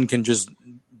everyone can just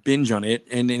binge on it.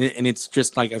 And it's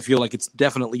just like, I feel like it's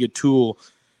definitely a tool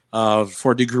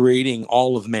for degrading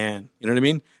all of man. You know what I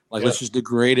mean? Like, let's just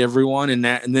degrade everyone, and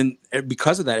then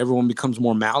because of that, everyone becomes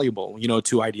more malleable,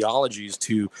 to ideologies,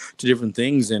 to different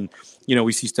things. And,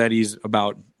 we see studies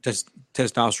about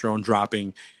testosterone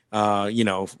dropping,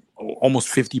 almost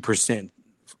 50%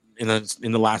 in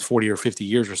the last 40 or 50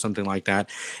 years or something like that.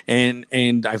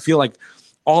 And I feel like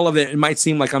all of it might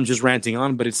seem like I'm just ranting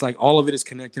on, but it's like all of it is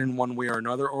connected in one way or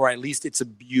another, or at least it's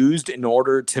abused in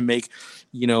order to make,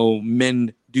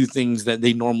 men do things that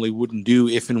they normally wouldn't do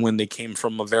if and when they came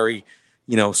from a very,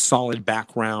 solid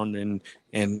background and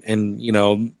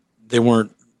they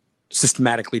weren't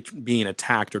systematically being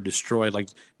attacked or destroyed. Like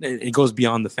it goes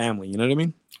beyond the family. You know what I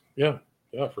mean? Yeah,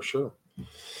 for sure.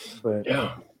 But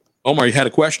Omar, you had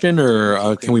a question,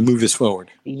 or can we move this forward?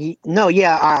 No,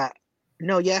 I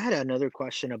had another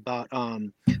question about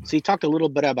so you talked a little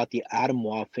bit about the atom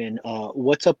waffen.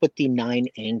 What's up with the 9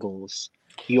 angles?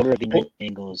 The order of the 9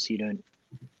 angles. You don't.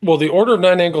 Well, the order of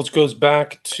 9 angles goes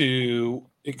back to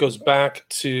the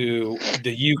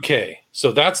UK.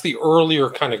 So that's the earlier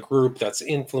kind of group that's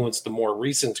influenced the more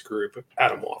recent group,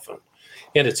 atom waffen,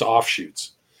 and its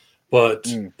offshoots. But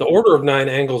the order of 9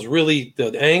 angles, really,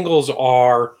 the angles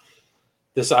are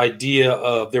this idea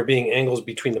of there being angles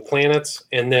between the planets,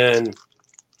 and then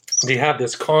they have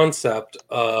this concept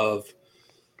of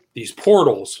these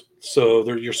portals. So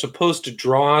you're supposed to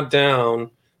draw down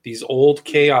these old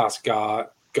chaos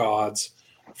gods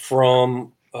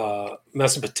from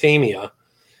Mesopotamia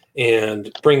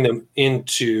and bring them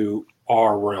into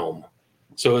our realm.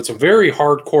 So it's a very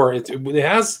hardcore. It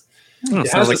has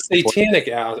a satanic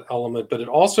element, but it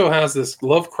also has this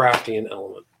Lovecraftian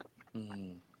element.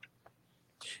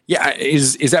 Yeah,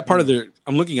 is that part of the?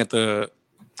 I'm looking at the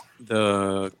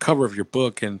cover of your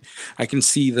book, and I can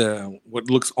see what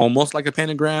looks almost like a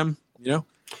pentagram.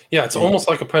 Yeah, it's almost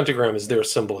like a pentagram is their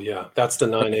symbol. Yeah, that's the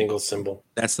 9 angles symbol.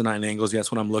 That's the 9 angles. Yeah,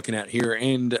 that's what I'm looking at here,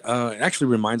 and it actually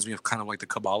reminds me of kind of like the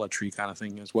Kabbalah tree kind of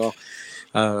thing as well.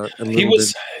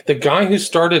 The guy who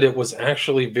started it was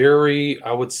actually very,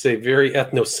 I would say, very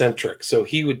ethnocentric. So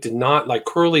he did not, like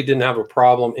Crowley didn't have a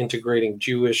problem integrating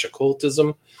Jewish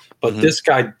occultism, but this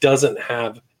guy doesn't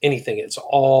have anything. It's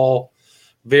all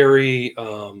very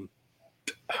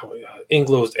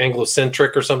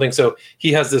Anglo-centric or something. So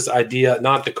he has this idea,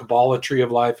 not the Kabbalah tree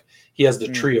of life. He has the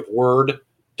tree of word,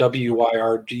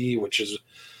 WYRD, which is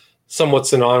somewhat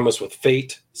synonymous with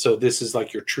fate. So this is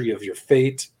like your tree of your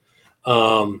fate.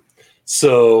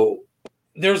 So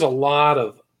there's a lot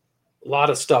of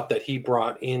stuff that he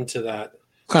brought into that.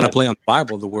 Kind of play on the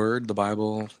Bible, the word, the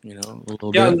Bible, a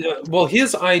little bit. Well,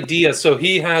 his idea. So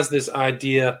he has this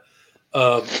idea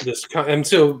of this, and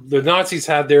so the Nazis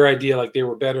had their idea, like they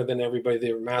were better than everybody,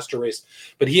 they were master race.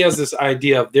 But he has this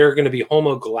idea of they're going to be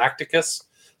Homo Galacticus,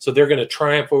 so they're going to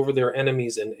triumph over their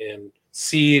enemies and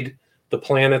seed the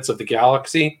planets of the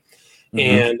galaxy.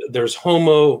 And there's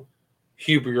Homo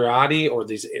Huberiati, or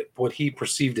these what he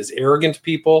perceived as arrogant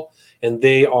people, and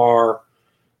they are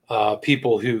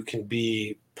people who can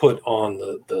be put on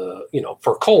the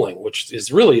for culling, which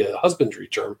is really a husbandry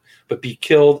term, but be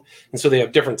killed. And so they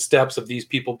have different steps of these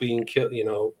people being killed,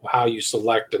 how you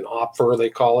select an Opfer, they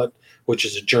call it, which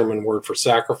is a German word for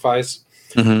sacrifice.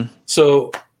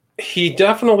 So he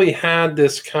definitely had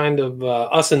this kind of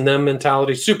us and them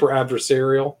mentality, super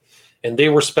adversarial, and they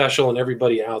were special, and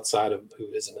everybody outside of who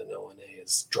isn't an ONA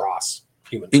is Dross,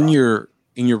 human in Dross.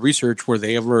 In your research, were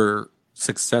they ever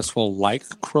successful like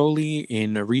Crowley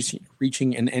in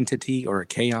reaching an entity or a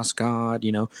chaos god?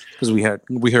 Because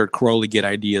we heard Crowley get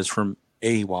ideas from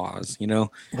Awaz,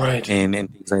 right, and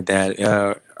things like that.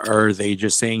 Are they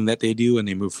just saying that they do and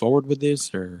they move forward with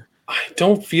this, or? I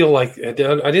don't feel like I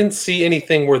didn't see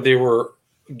anything where they were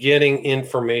getting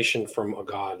information from a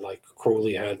god like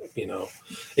Crowley had,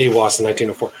 Awaz in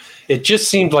 1904. It just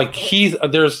seemed like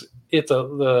there's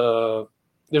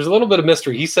a little bit of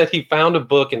mystery. He said he found a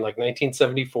book in like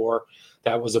 1974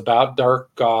 that was about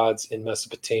dark gods in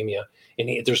Mesopotamia,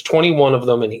 and there's 21 of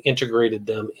them, and he integrated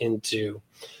them into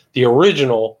the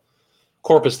original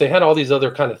corpus. They had all these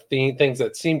other kind of things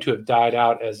that seem to have died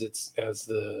out as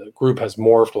the group has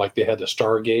morphed. Like they had the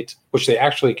Stargate, which they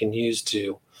actually can use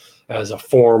as a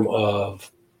form of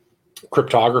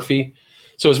cryptography.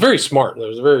 So it was very smart. There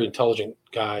was a very intelligent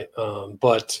guy,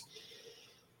 but.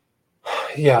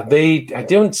 Yeah, I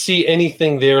don't see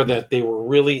anything there that they were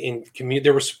really in community.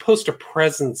 They were supposed to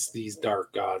presence these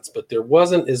dark gods, but there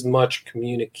wasn't as much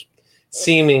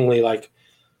seemingly like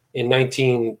in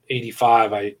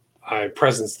 1985, I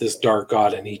presenced this dark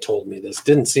god and he told me this.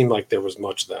 Didn't seem like there was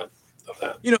much of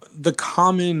that. The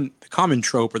common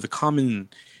trope or the common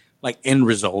like end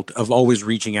result of always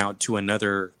reaching out to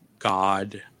another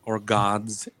god or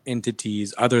gods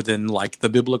entities other than like the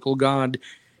biblical god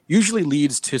usually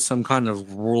leads to some kind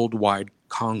of worldwide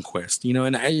conquest,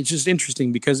 and it's just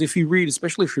interesting because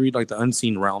especially if you read like the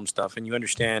unseen realm stuff and you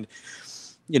understand,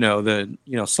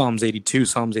 Psalms 82,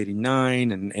 Psalms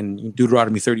 89 and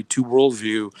Deuteronomy 32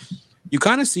 worldview, you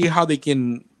kind of see how they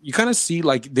can. You kind of see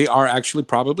like they are actually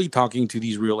probably talking to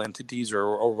these real entities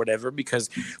or whatever, because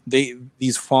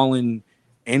these fallen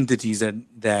entities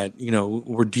that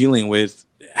we're dealing with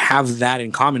have that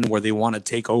in common, where they want to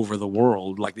take over the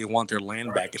world, like they want their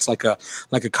land back. It's like a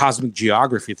cosmic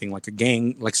geography thing, like a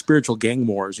gang, like spiritual gang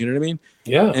wars. You know what I mean?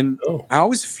 Yeah. And I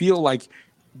always feel like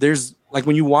there's like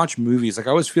when you watch movies, like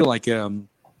I always feel like I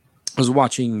was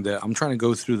watching I'm trying to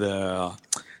go through the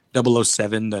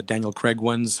 007, the Daniel Craig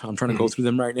ones. I'm trying to go through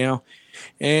them right now.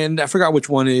 And I forgot which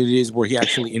one it is where he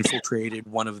actually infiltrated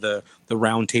one of the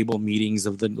round table meetings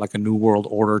of like a New World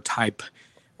Order type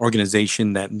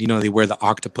organization that, they wear the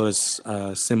octopus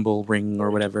symbol ring or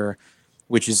whatever,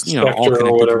 which is, all Spectre connected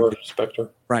or whatever. to Spectre.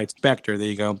 Right. Spectre. There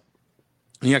you go.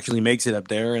 He actually makes it up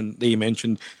there, and they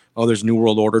mentioned, there's New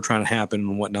World Order trying to happen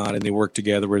and whatnot, and they work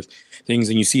together with things.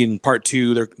 And you see in part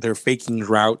 2, they're faking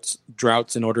droughts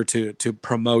in order to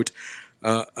promote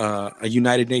a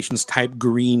United Nations type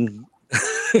green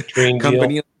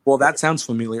company. Deal. Well, that sounds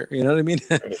familiar. You know what I mean?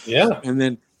 Yeah.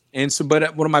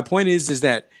 But one of my point is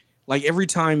that like every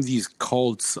time these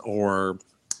cults or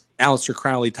Aleister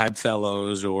Crowley type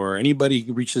fellows or anybody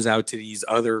reaches out to these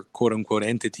other quote unquote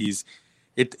entities,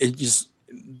 it just,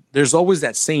 there's always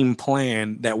that same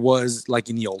plan that was like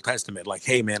in the Old Testament, like,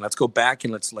 hey man, let's go back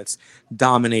and let's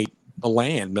dominate the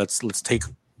land. Let's take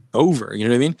over. You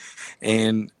know what I mean?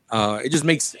 And it just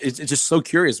makes it's just so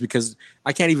curious, because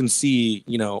I can't even see,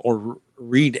 or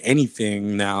read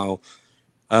anything now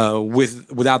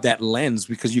without that lens,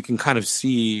 because you can kind of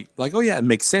see like, oh yeah, it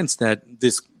makes sense that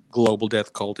this global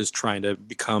death cult is trying to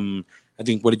become, I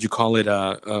think, what did you call it?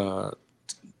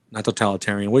 Not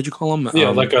totalitarian. What did you call them? Yeah,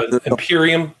 like an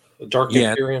imperium, a dark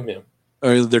imperium. Yeah.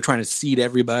 Or they're trying to seed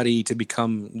everybody to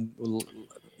become,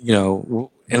 and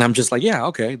I'm just like, yeah,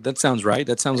 okay, that sounds right.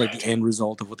 That sounds like the end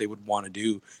result of what they would want to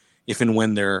do if and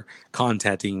when they're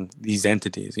contacting these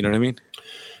entities. You know what I mean?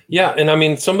 Yeah, and I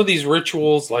mean, some of these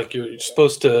rituals, like you're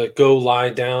supposed to go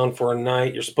lie down for a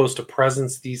night. You're supposed to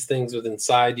presence these things with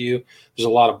inside you. There's a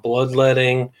lot of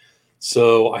bloodletting.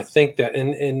 So I think that,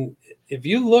 and if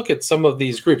you look at some of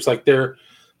these groups, like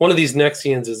one of these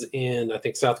Nexians is in, I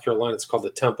think, South Carolina. It's called the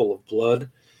Temple of Blood.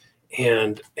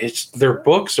 And their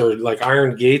books are like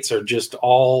Iron Gates are just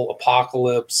all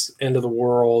apocalypse, end of the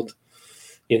world.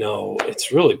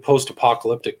 It's really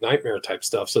post-apocalyptic nightmare type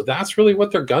stuff. So that's really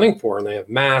what they're gunning for. And they have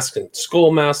masks and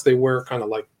skull masks they wear, kind of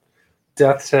like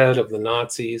Death's Head of the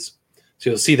Nazis. So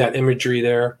you'll see that imagery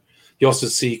there. You also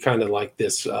see kind of like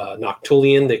this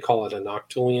Noctulian. They call it a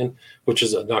Noctulian, which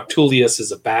is Noctulius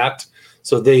is a bat.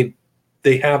 So they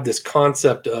have this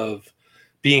concept of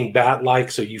being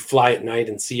bat-like, so you fly at night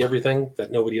and see everything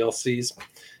that nobody else sees.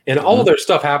 And all of their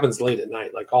stuff happens late at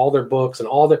night, like all their books and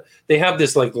they have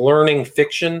this like learning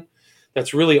fiction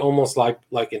that's really almost like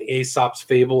an Aesop's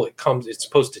fable. It's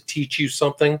supposed to teach you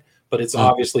something, but it's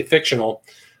obviously fictional.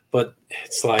 But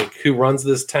it's like, who runs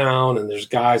this town? And there's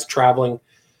guys traveling.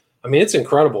 I mean, it's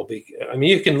incredible. I mean,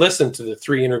 you can listen to the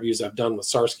 3 interviews I've done with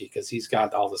Sarsky, because he's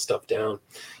got all this stuff down.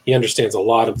 He understands a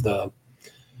lot of the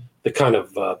kind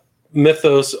of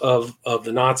mythos of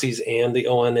the Nazis and the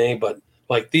ONA. But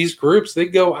like these groups, they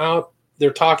go out,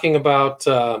 they're talking about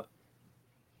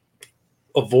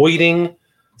avoiding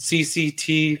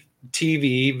CCTV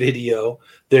video.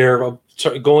 They're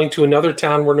going to another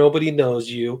town where nobody knows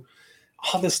you.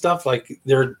 All this stuff, like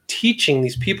they're teaching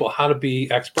these people how to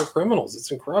be expert criminals. It's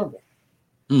incredible.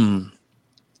 I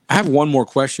have one more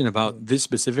question about this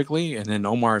specifically, and then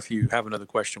Omar, if you have another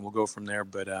question, we'll go from there.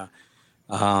 But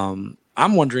I'm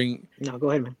wondering. No, go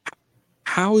ahead, man.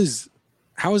 How is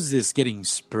this getting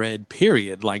spread?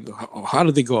 Period. Like, how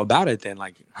do they go about it then?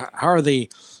 Like, how are they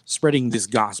spreading this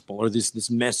gospel or this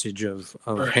message of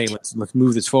right. Hey, let's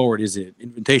move this forward? Is it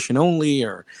invitation only,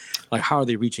 or like how are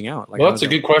they reaching out? Like, well, that's a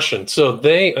good question. So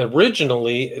they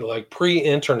originally, like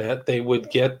pre-internet, they would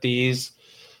get these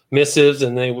missives,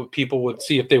 and people would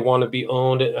see if they want to be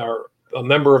owned or a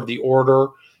member of the order,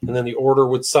 and then the order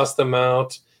would suss them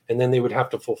out, and then they would have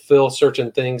to fulfill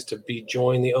certain things to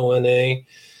join the ONA.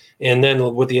 And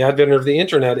then with the advent of the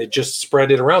internet, it just spread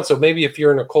it around. So maybe if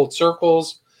you're in occult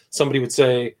circles, somebody would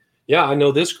say, yeah, I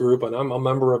know this group and I'm a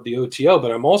member of the OTO,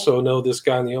 but I'm also know this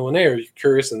guy in the ONA. Are you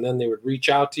curious? And then they would reach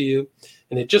out to you.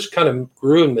 And it just kind of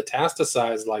grew and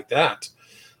metastasized like that.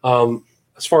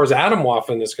 As far as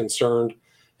Atomwaffen is concerned,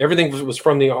 everything was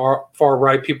from the far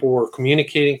right. People were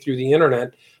communicating through the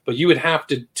internet, but you would have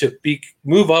to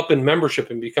move up in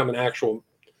membership and become an actual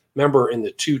member in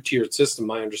the 2-tiered system,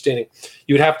 my understanding.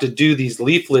 You would have to do these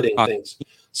leafleting things.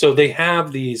 So they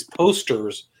have these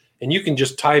posters, and you can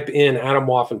just type in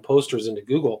Atomwaffen posters into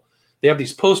Google. they have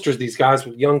these posters. These guys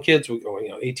with young kids,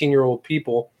 18-year-old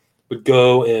people would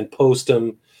go and post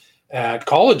them at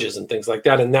colleges and things like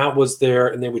that. And that was there,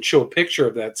 and they would show a picture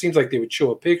of that. It seems like they would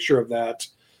show a picture of that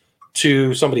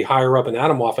to somebody higher up in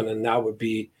Atomwaffen, and that would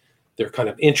be their kind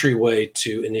of entryway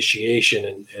to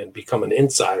initiation and become an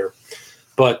insider.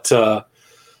 But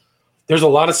there's a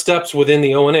lot of steps within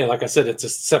the ONA. Like I said, it's a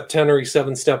septenary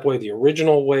 7-step way, the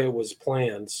original way it was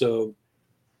planned. So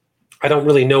I don't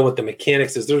really know what the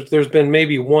mechanics is. There's been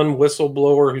maybe one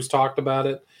whistleblower who's talked about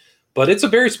it, but it's a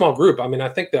very small group. I mean, I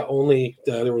think that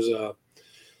there was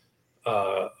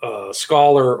a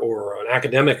scholar or an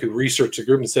academic who researched the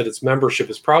group and said its membership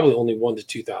is probably only 1,000 to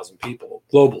 2,000 people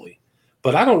globally.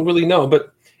 But I don't really know.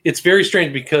 But it's very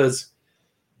strange because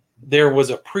there was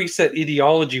a preset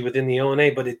ideology within the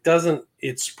ONA, but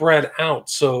it's spread out.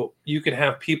 So you could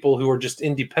have people who are just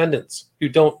independents who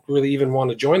don't really even want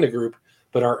to join the group,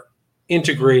 but are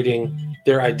integrating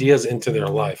their ideas into their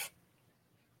life.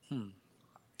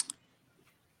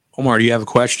 Omar, do you have a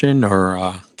question,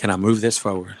 or can I move this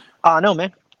forward? No,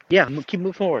 man. Yeah, keep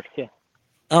moving forward. Yeah.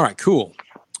 All right, cool.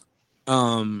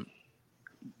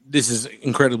 This is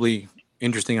incredibly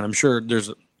interesting, and I'm sure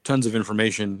there's tons of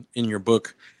information in your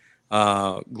book,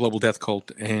 Global Death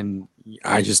Cult, and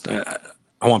I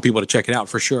want people to check it out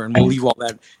for sure, and we'll leave all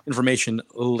that information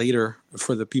later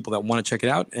for the people that want to check it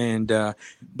out. And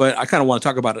but I kind of want to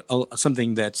talk about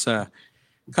something that's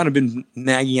kind of been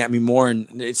nagging at me more, and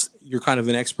you're kind of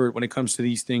an expert when it comes to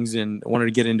these things, and I wanted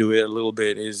to get into it a little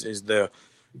bit. Is the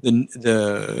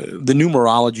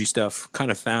numerology stuff kind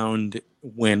of found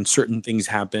when certain things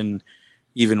happen,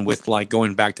 even with like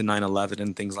going back to 9/11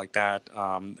 and things like that.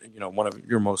 One of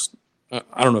your most,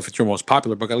 I don't know if it's your most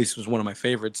popular book, at least it was one of my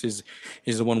favorites, is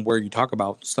the one where you talk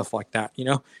about stuff like that,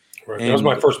 Right. That was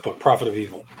my first book, Prophet of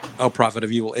Evil. Oh, Prophet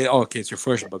of Evil. Okay, it's your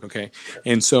first book. Okay.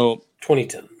 And so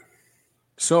 2010.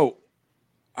 So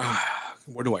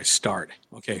where do I start?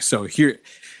 Okay, so here,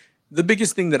 the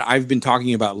biggest thing that I've been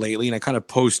talking about lately, and I kind of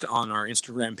post on our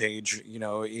Instagram page,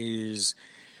 is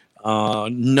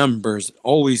numbers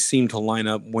always seem to line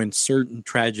up when certain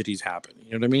tragedies happen.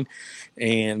 You know what I mean?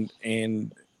 And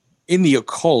in the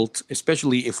occult,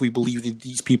 especially if we believe that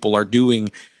these people are doing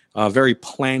very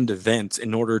planned events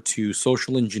in order to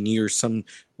social engineer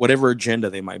whatever agenda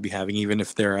they might be having, even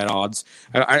if they're at odds.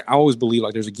 I always believe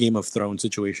like there's a Game of Thrones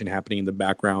situation happening in the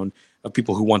background of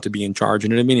people who want to be in charge. You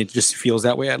know what I mean? It just feels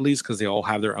that way, at least, because they all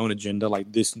have their own agenda.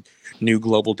 Like this new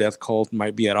global death cult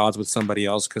might be at odds with somebody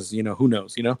else because, who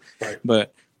knows, Right.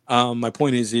 But my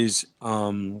point is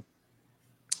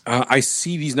I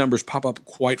see these numbers pop up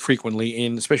quite frequently,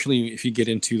 and especially if you get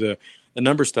into the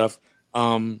number stuff.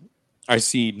 I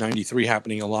see 93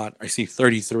 happening a lot. I see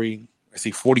 33. I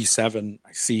see 47.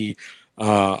 I see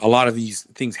a lot of these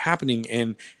things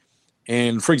happening.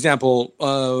 And for example,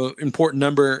 important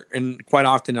number, and quite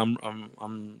often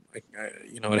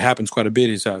it happens quite a bit,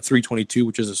 is 322,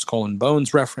 which is a Skull and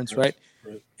Bones reference, right?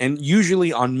 And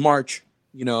usually on March,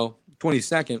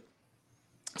 22nd,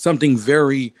 something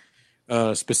very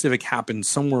specific happens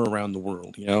somewhere around the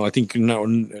world. I think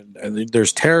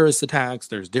there's terrorist attacks,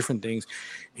 there's different things,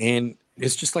 and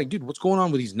it's just like, dude, what's going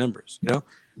on with these numbers?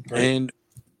 Right. And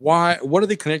why? What are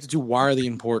they connected to? Why are they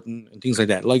important? And things like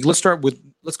that. Like, let's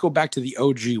go back to the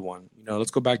OG one.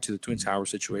 Let's go back to the Twin Tower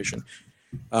situation.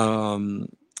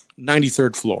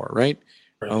 93rd floor, right?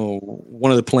 Oh,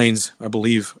 one of the planes, I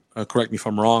believe. Correct me if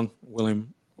I'm wrong,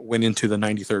 William, went into the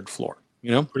 93rd floor.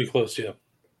 Pretty close, yeah.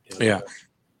 Yeah.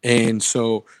 And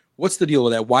so what's the deal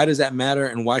with that? Why does that matter?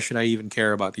 And why should I even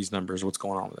care about these numbers? What's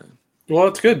going on with it? Well,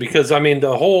 it's good because,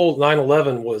 the whole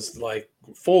 9/11 was like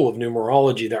full of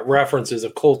numerology that references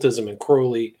occultism and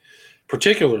Crowley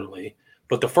particularly.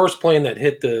 But the first plane that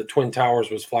hit the Twin Towers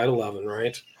was Flight 11,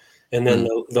 right? And then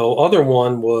the other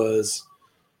one was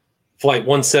Flight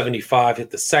 175 hit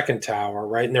the second tower,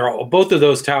 right? And both of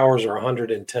those towers are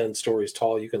 110 stories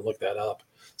tall. You can look that up.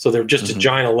 So they're just a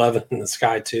giant 11 in the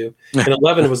sky too. And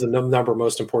 11 was the number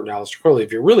most important to Aleister Crowley.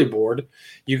 If you're really bored,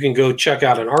 you can go check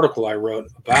out an article I wrote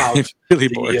about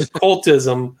the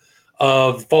occultism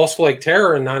of false flag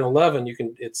terror in 9/11.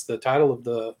 It's the title of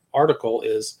the article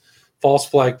is False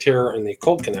Flag Terror and the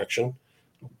Occult Connection.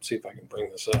 Let's see if I can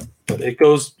bring this up. But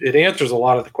it answers a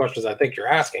lot of the questions I think you're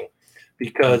asking,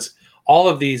 because all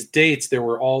of these dates, there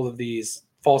were all of these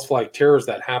false flag terrors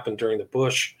that happened during the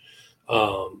Bush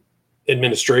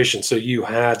administration. So you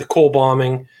had the Cole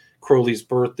bombing, Crowley's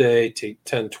birthday,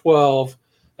 10/12,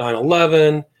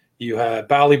 9/11. You had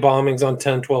Bali bombings on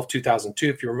 10/12/2002,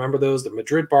 if you remember those. The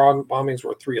Madrid bombings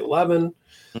were 3/11.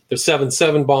 The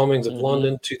 7/7 bombings of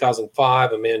London,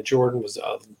 2005. Amman Jordan was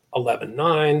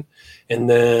 11/9. And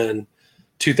then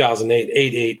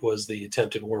 2008, 8-8 was the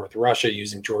attempted war with Russia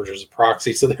using Georgia as a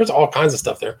proxy. So there's all kinds of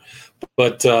stuff there.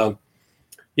 But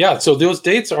yeah, so those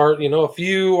dates are, if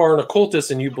you are an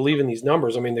occultist and you believe in these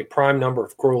numbers, I mean, the prime number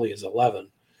of Crowley is 11.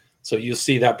 So you'll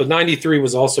see that. But 93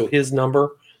 was also his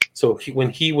number. So when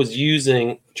he was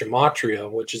using gematria,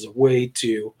 which is a way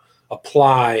to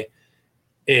apply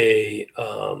a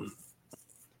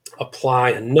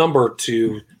number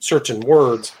to certain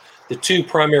words, the two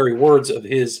primary words of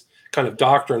his kind of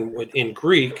doctrine in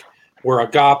Greek were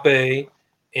agape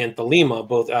and thelema,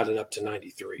 both added up to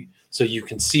 93. So you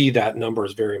can see that number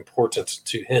is very important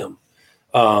to him.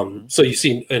 So you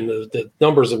see, and the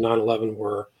numbers of 9/11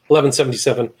 were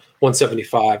 1177,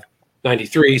 175,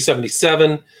 93.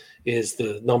 77 is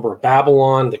the number of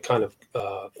Babylon, the kind of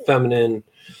feminine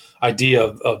idea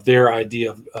of their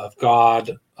idea of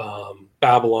God.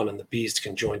 Babylon and the beast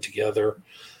can join together.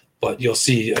 But you'll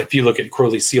see, if you look at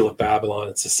Crowley's Seal of Babylon,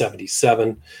 it's a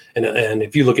 77. And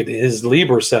if you look at his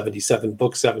Liber 77,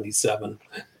 book 77,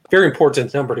 very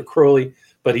important number to Crowley,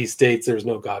 but he states there's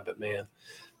no God but man.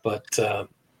 But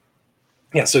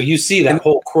yeah, so you see that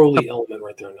whole Crowley element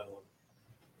right there in that one.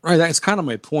 Right, that's kind of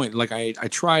my point. Like I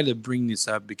try to bring this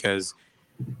up because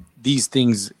these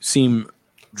things seem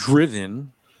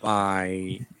driven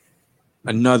by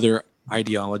another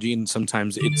ideology, and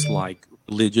sometimes it's like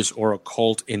religious or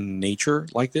occult in nature,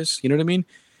 like this. You know what I mean?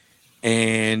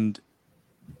 And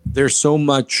there's so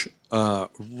much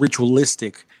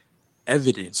ritualistic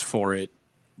evidence for it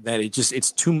that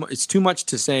it's too much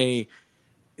to say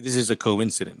this is a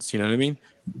coincidence. You know what I mean?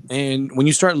 And when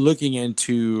you start looking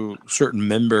into certain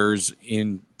members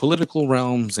in political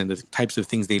realms and the types of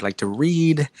things they like to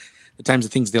read, the types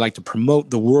of things they like to promote,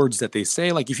 the words that they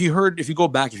say, like if you go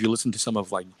back, if you listen to some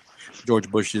of like George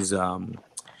Bush's,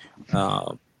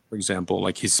 for example,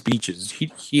 like his speeches,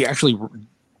 he actually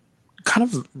kind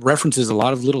of references a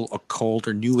lot of little occult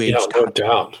or new age. Yeah, no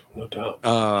doubt.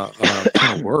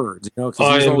 Kind of words, you know.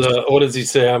 What does he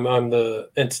say? I'm the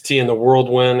entity in the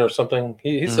whirlwind or something.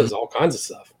 He says all kinds of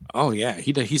stuff. Oh yeah,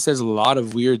 he says a lot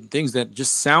of weird things that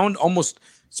just sound almost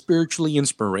spiritually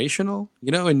inspirational,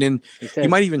 you know. And then you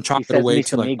might even chalk it away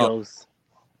to like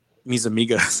mis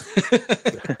amigos.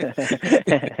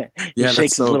 He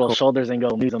shakes his little shoulders and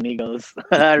go, mis amigos.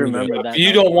 I remember that. If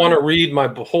you don't want to read my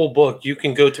whole book, you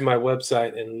can go to my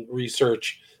website and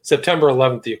research September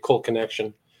 11th, the Occult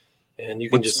Connection, and you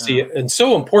can just see it. And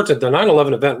so important, the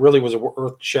 9/11 event really was an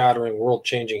earth-shattering,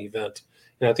 world-changing event,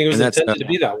 and I think it was intended to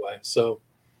be that way. So,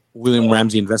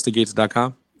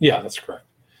 WilliamRamseyInvestigates.com. Yeah, that's correct.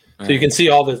 So you can see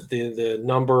all the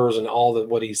numbers and all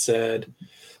what he said.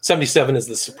 77 is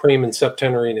the supreme and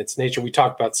septenary in its nature. We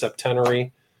talked about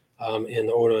septenary in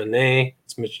the Ordo Ane,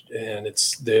 and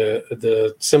it's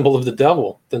the symbol of the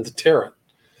devil, then the tarot,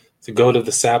 the goat of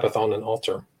the Sabbath on an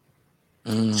altar.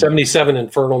 77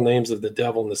 infernal names of the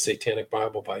devil in the Satanic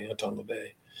Bible by Anton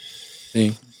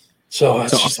LaVey. So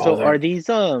are these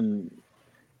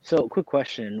so quick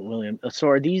question, William. So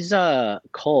are these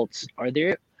cults,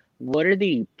 what are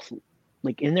they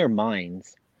like in their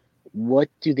minds? What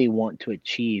do they want to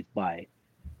achieve by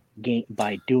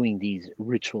doing these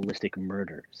ritualistic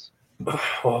murders?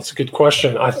 Well, it's a good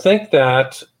question. I think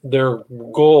that their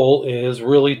goal is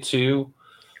really to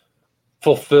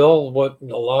fulfill what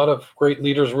a lot of great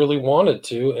leaders really wanted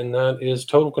to, and that is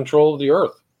total control of the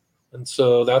earth. And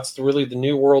so that's really the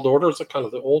new world order. It's kind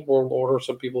of the old world order,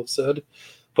 some people have said,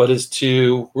 but is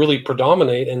to really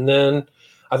predominate. And then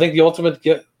I think the ultimate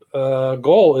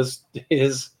goal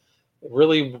is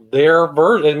really their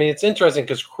version. I mean, it's interesting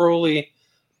because Crowley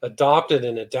adopted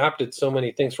and adapted so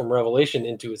many things from Revelation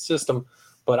into his system,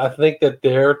 but I think that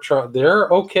they're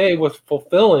okay with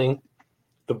fulfilling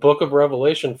the book of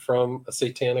Revelation from a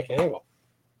satanic angle.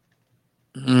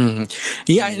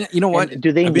 Yeah, you know what? And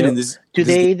do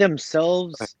they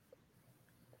themselves?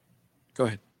 Go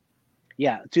ahead.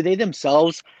 Yeah, do they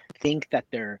themselves think that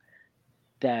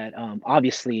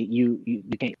obviously you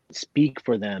can't speak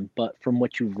for them, but from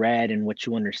what you've read and what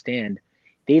you understand,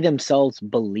 they themselves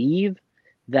believe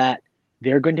that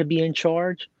they're going to be in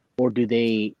charge, or do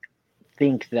they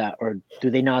think that, or do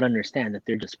they not understand that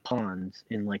they're just pawns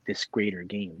in like this greater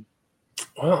game?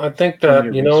 Well, I think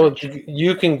that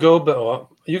you can go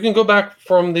back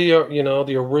from the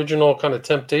the original kind of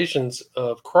temptations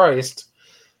of Christ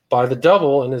by the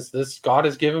devil, and is this God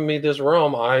has given me this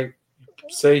realm, I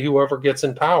say whoever gets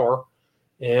in power,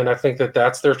 and I think that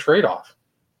that's their trade-off.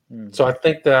 Mm-hmm. So I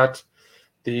think that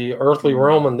the earthly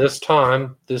realm in this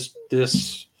time, this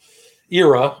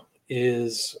era,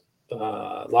 is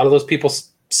a lot of those people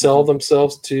sell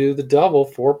themselves to the devil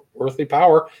for earthly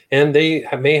power, and they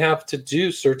may have to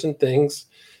do certain things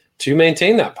to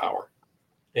maintain that power.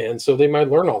 And so they might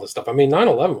learn all this stuff. I mean,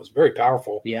 9/11 was very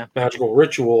powerful, Yeah. magical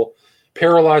ritual,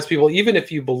 paralyzed people. Even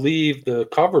if you believe the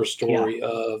cover story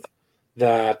of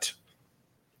that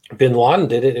Bin Laden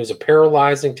did it, it was a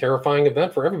paralyzing, terrifying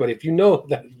event for everybody. If you know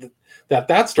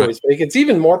that story is fake, it's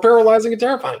even more paralyzing and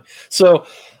terrifying. So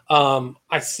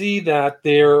I see that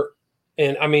there,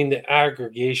 and I mean the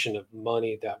aggregation of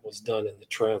money that was done in the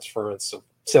transference of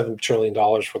 $7 trillion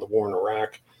for the war in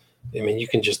Iraq. I mean, you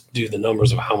can just do the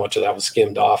numbers of how much of that was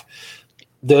skimmed off.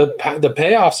 The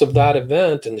payoffs of that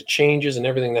event and the changes and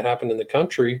everything that happened in the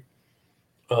country.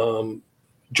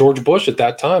 George Bush at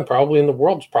that time, probably in the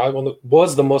world,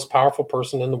 was the most powerful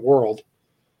person in the world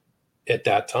at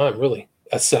that time. Really,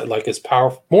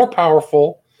 more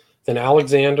powerful than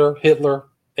Alexander, Hitler,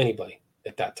 anybody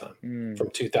at that time, from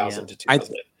 2000 to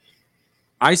 2008.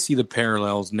 I see the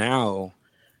parallels now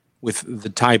with the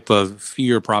type of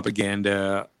fear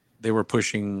propaganda they were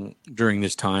pushing during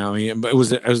this time. I mean,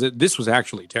 this was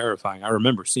actually terrifying. I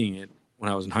remember seeing it when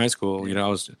I was in high school. You know, I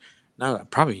was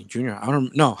probably junior.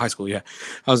 High school. Yeah,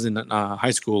 I was in high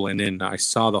school, and then I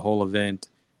saw the whole event,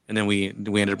 and then we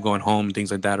ended up going home, and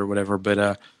things like that, or whatever.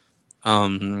 But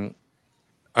I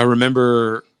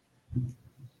remember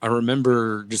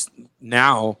just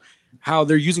now how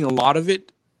they're using a lot of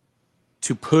it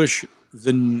to push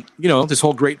this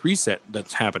whole great reset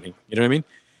that's happening. You know what I mean?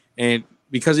 And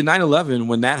because in 9/11,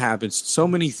 when that happens, so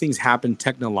many things happen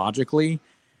technologically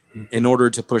in order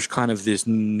to push kind of this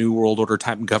new world order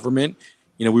type government.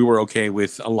 You know, we were okay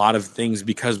with a lot of things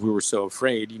because we were so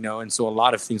afraid, and so a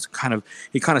lot of things kind of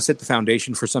set the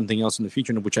foundation for something else in the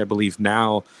future, which I believe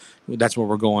now that's where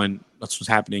we're going. That's what's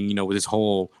happening, with this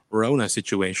whole Rona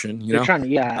situation, they're trying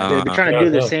to do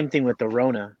the same thing with the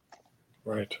Rona.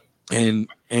 Right. And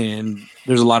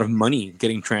there's a lot of money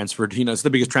getting transferred. It's the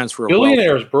biggest transfer of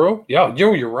billionaires, wealth. bro. Yeah,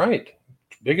 you're right.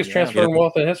 Biggest transfer in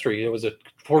wealth in history. It was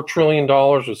 $4 trillion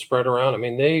was spread around. I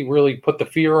mean, they really put the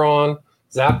fear on,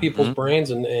 zapped people's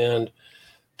brains, and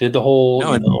did the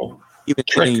whole even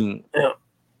trick.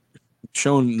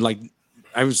 Shown, like,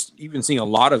 I was even seeing a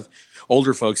lot of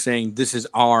older folks saying this is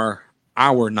our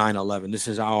 9/11. This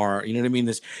is our, you know what I mean?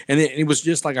 And it was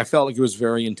just like, I felt like it was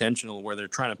very intentional where they're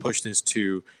trying to push this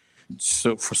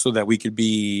so that we could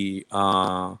be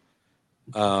kind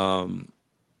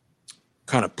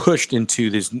of pushed into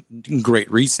this great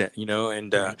reset,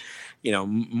 and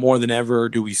more than ever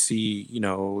do we see,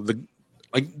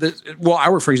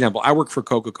 I work for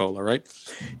Coca-Cola, right?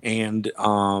 And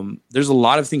there's a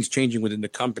lot of things changing within the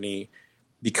company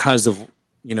because of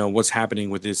what's happening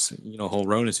with this whole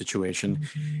Rona situation,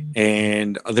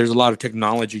 and there's a lot of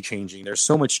technology changing. There's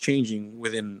so much changing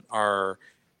within our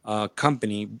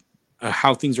company,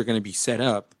 how things are going to be set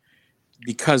up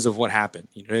because of what happened.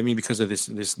 You know what I mean? Because of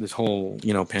this whole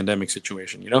pandemic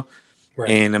situation. Right.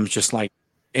 And I'm just like,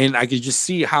 and I could just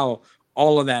see how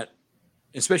all of that,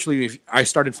 especially if I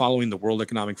started following the World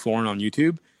Economic Forum on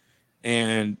YouTube,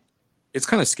 and it's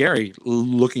kind of scary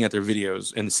looking at their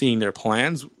videos and seeing their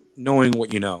plans, knowing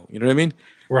what you know what I mean?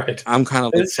 Right. I'm kind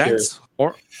of like,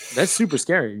 that's super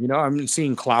scary. I'm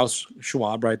seeing Klaus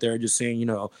Schwab right there just saying,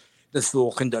 this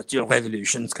will conduct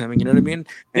revolutions coming, you know what I mean?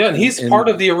 And he's part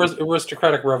of the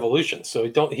aristocratic revolution. So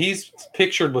he's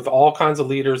pictured with all kinds of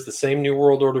leaders, the same New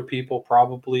World Order people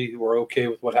probably who are okay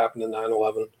with what happened in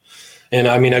 9/11. And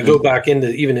I mean, I go back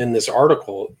even in this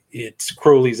article, it's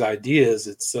Crowley's ideas.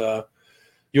 It's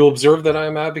you'll observe that I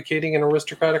am advocating an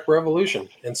aristocratic revolution.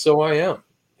 And so I am.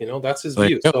 That's his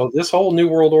view. So this whole New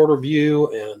World Order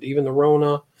view, and even the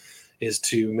Rona, is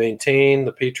to maintain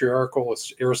the patriarchal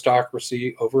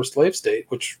aristocracy over a slave state,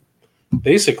 which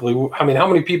basically, I mean, how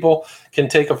many people can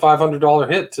take a $500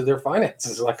 hit to their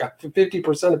finances? Like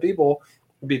 50% of people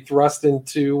would be thrust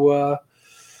into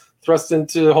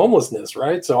homelessness,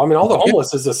 right? So, I mean, all the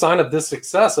homeless is a sign of the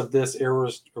success of this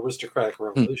aristocratic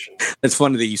revolution. It's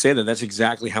funny that you say that. That's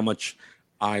exactly how much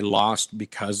I lost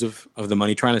because of the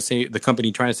money the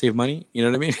company trying to save money. You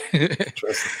know what I mean?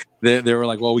 They were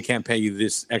like, well, we can't pay you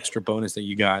this extra bonus that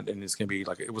you got, and it's gonna be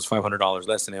like, it was $500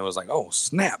 less, and it was like, oh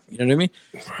snap, you know what I mean?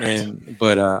 Right.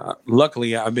 But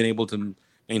luckily I've been able to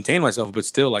maintain myself, but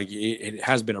still, like, it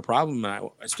has been a problem,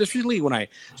 especially when I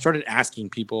started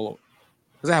asking people,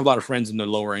 because I have a lot of friends in the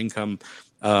lower income.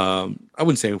 I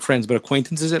wouldn't say friends, but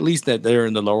acquaintances at least, that they're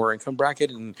in the lower income bracket,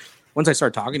 and once I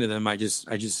start talking to them, I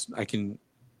can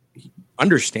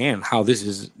understand how this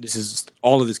is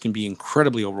all of this can be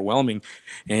incredibly overwhelming,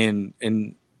 and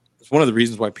it's one of the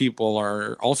reasons why people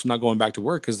are also not going back to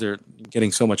work, because they're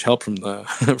getting so much help from the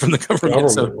from the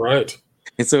government. So, right.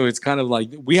 And so it's kind of like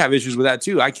we have issues with that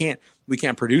too. I can't we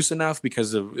can't produce enough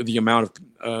because of the amount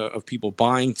of people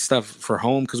buying stuff for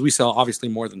home. Because we sell obviously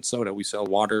more than soda. We sell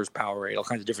waters, Powerade, all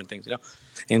kinds of different things,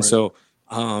 And so,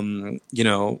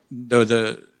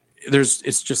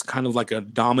 it's just kind of like a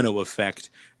domino effect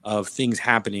of things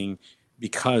happening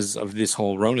because of this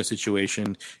whole Rona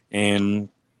situation, and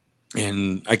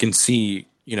I can see,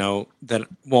 that,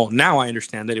 well, now I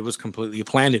understand that it was completely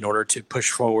planned in order to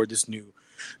push forward this new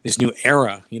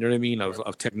era, you know what I mean,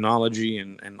 of technology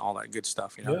and all that good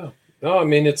stuff, Yeah. No, I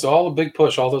mean, it's all a big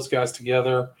push, all those guys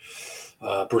together.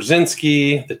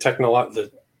 Brzezinski, the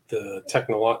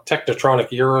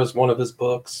Technotronic Era is one of his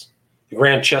books. The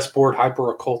Grand Chessboard,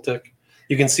 Hyper Occultic.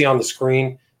 You can see on the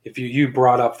screen, if you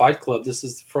brought up Fight Club, this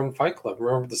is from Fight Club.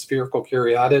 Remember the spherical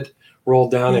caryatid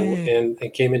rolled down and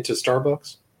came into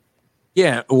Starbucks?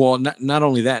 Yeah, well, not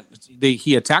only that,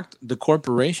 he attacked the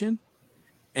corporation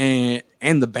and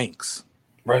the banks,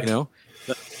 right?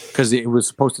 Because it was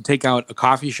supposed to take out a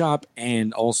coffee shop,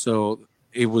 and also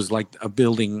it was like a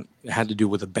building that had to do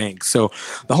with a bank. So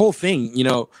the whole thing,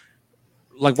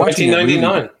 like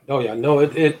 1999. Oh yeah, no,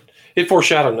 it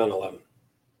foreshadowed 9/11.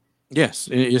 Yes,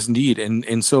 indeed,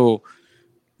 and so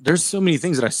there's so many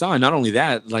things that I saw, and not only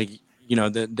that, like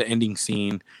the ending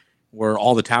scene where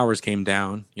all the towers came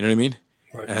down. You know what I mean?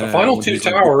 Right. The final two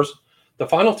towers. The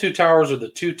final two towers are the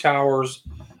two towers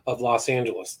of Los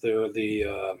Angeles. They're the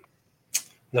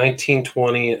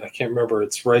 1920. I can't remember.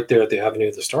 It's right there at the Avenue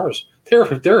of the Stars.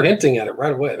 They're hinting at it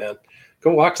right away, man.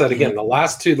 Go watch that again. The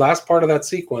last part of that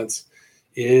sequence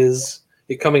is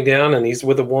it coming down, and he's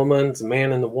with a woman. It's a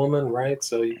man and the woman, right?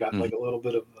 So you got like a little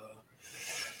bit of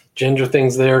gender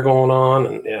things there going on,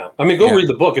 and I mean, read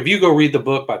the book. If you go read the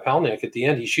book by Palahniuk, at the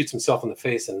end he shoots himself in the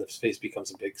face, and his face becomes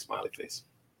a big smiley face.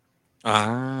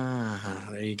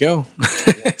 There you go.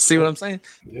 See what I'm saying?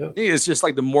 Yeah, it's just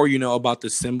like the more you know about the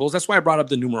symbols. That's why I brought up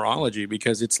the numerology,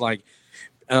 because it's like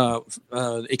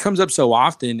it comes up so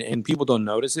often, and people don't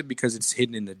notice it because it's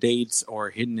hidden in the dates or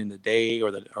hidden in the day,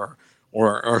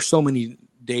 or so many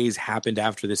days happened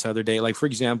after this other day. Like, for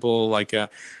example, like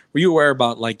were you aware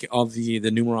about like all the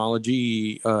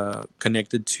numerology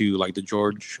connected to like the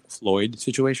George Floyd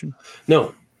situation?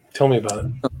 No, tell me about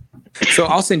it. So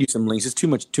I'll send you some links. It's too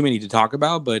many to talk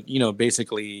about, but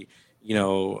basically,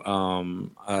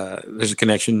 there's a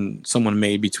connection someone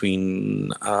made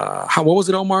between what was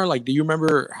it, Omar? Like, do you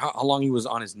remember how long he was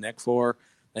on his neck for?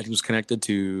 That he was connected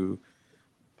to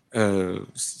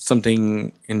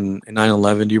something in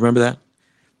 9/11. Do you remember that?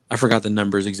 I forgot the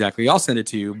numbers exactly. I'll send it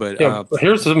to you. But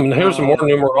here's some more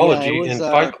numerology in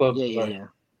Fight Club. Yeah.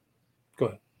 Go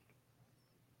ahead.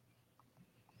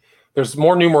 There's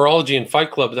more numerology in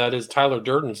Fight Club. That is Tyler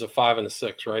Durden's a 5 and a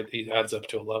 6, right? He adds up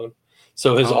to 11.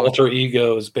 So his alter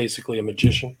ego is basically a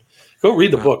magician. Go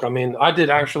read the book. I mean, I did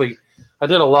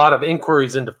a lot of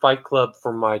inquiries into Fight Club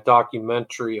for my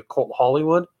documentary Occult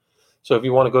Hollywood. So if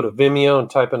you want to go to Vimeo and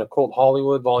type in Occult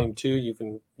Hollywood Volume 2, you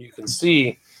can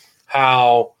see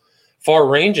how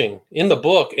far-ranging in the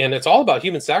book, and it's all about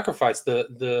human sacrifice.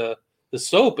 The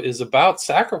soap is about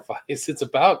sacrifice. It's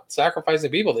about sacrificing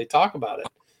people. They talk about it.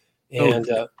 And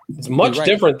it's much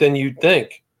different than you'd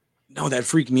think. No, that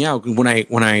freaked me out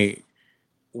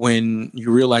when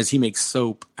you realize he makes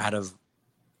soap out of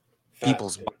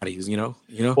people's bodies. Well,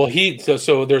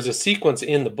 so there's a sequence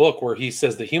in the book where he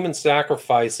says the human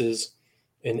sacrifices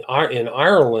in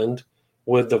Ireland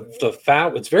with the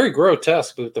fat. It's very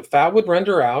grotesque, but the fat would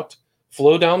render out,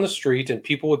 flow down the street, and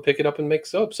people would pick it up and make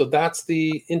soap. So that's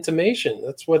the intimation.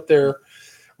 That's what they're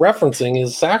referencing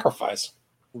is sacrifice.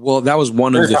 Well, that was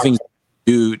one of the things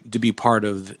to be part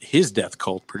of his death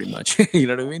cult, pretty much. You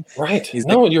know what I mean? Right.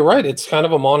 You're right. It's kind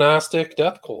of a monastic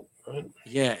death cult. Right.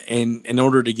 Yeah, and in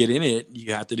order to get in it,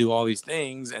 you have to do all these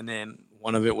things, and then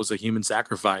one of it was a human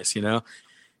sacrifice,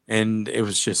 and it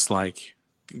was just like,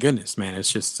 goodness, man, it's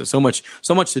just so much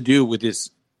to do with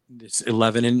this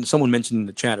 11. And someone mentioned in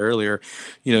the chat earlier,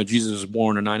 Jesus was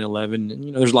born on 9/11,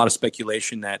 and there's a lot of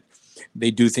speculation that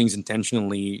they do things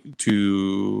intentionally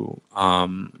to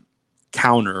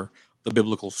counter the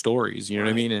biblical stories, you know what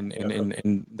I mean?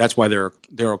 And that's why they're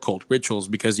occult rituals,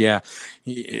 because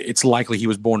it's likely he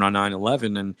was born on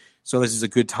 9/11, and so this is a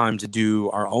good time to do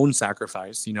our own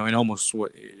sacrifice, and almost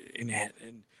and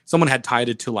someone had tied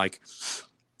it to like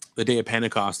the day of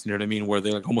Pentecost, you know what I mean, where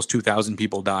they like almost 2,000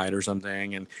 people died or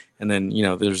something, and then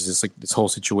there's this whole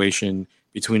situation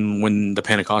between when the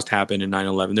Pentecost happened and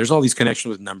 9/11. There's all these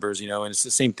connections with numbers, and it's the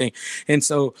same thing. And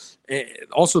so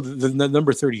also the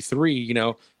number 33,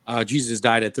 Jesus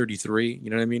died at 33, you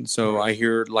know what I mean? So I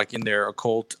hear like in their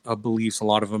occult beliefs, a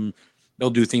lot of them they'll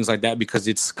do things like that because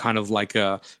it's kind of like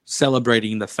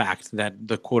celebrating the fact that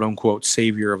the quote unquote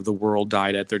savior of the world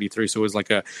died at 33. So it was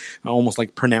like almost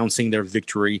like pronouncing their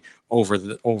victory over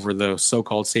the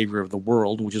so-called savior of the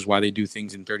world, which is why they do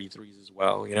things in 33s as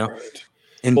well, you know. Right.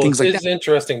 And Well, things like it's that.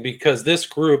 interesting because this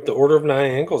group, the Order of Nine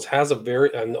Angles, has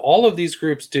and all of these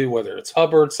groups do, whether it's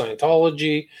Hubbard,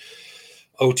 Scientology,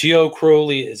 OTO,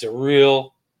 Crowley, is a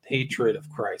real hatred of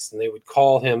Christ, and they would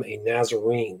call him a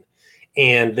Nazarene.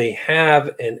 And they have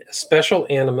a special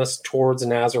animus towards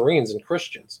Nazarenes and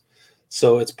Christians.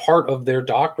 So it's part of their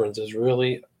doctrines is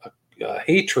really a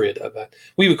hatred of that.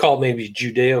 We would call it maybe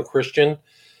Judeo-Christian.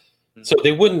 So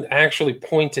they wouldn't actually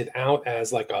point it out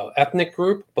as like a ethnic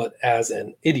group, but as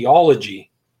an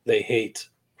ideology, they hate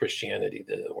Christianity,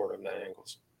 the Order of Nine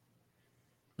Angles.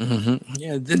 Mm-hmm.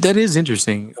 Yeah, that is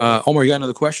interesting. Omar, you got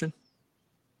another question?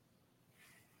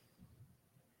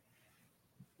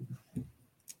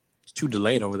 It's too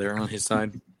delayed over there on his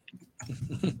side.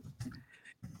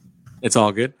 It's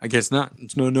all good. I guess not.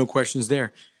 It's no questions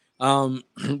there.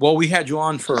 Well, we had you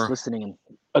on for just listening.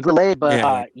 A delay, but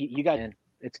yeah. You got in.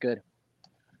 It's good.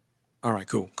 All right,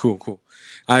 cool.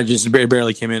 I just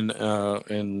barely came in,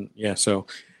 and yeah. So,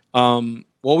 well,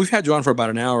 we've had you on for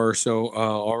about an hour or so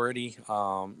already.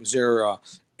 Is there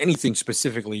anything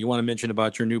specifically you want to mention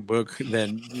about your new book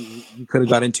that you could have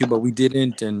got into, but we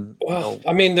didn't? And well,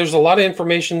 I mean, there's a lot of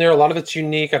information there. A lot of it's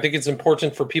unique. I think it's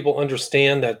important for people to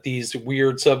understand that these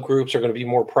weird subgroups are going to be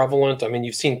more prevalent. I mean,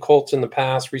 you've seen cults in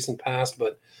the recent past,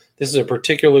 but this is a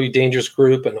particularly dangerous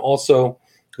group, and also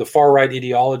the far right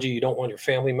ideology. You don't want your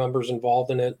family members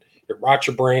involved in it. It rots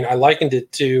your brain. I likened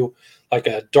it to like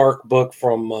a dark book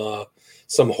from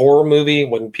some horror movie.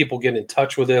 When people get in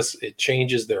touch with this, it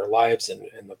changes their lives and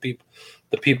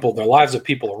their lives of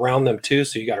people around them too.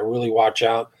 So you got to really watch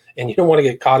out, and you don't want to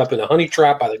get caught up in a honey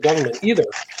trap by the government either,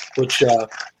 which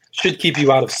should keep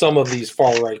you out of some of these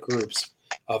far right groups.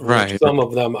 Right. Some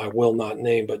of them I will not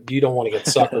name, but you don't want to get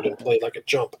suckered and played like a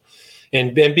chump.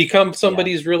 And become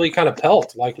somebody's really kind of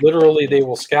pelt. Like literally, they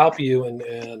will scalp you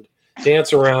and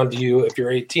dance around you if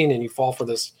you're 18 and you fall for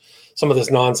some of this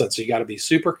nonsense. So you got to be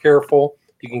super careful.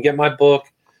 You can get my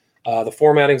book. The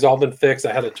formatting's all been fixed.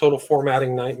 I had a total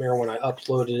formatting nightmare when I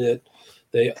uploaded it.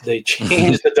 They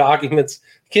changed the documents.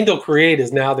 Kindle Create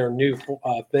is now their new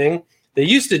thing. They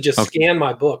used to just scan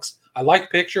my books. I like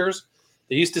pictures.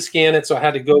 They used to scan it, so I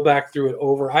had to go back through it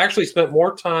over. I actually spent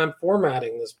more time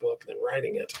formatting this book than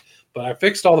writing it. But I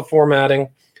fixed all the formatting,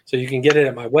 so you can get it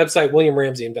at my website,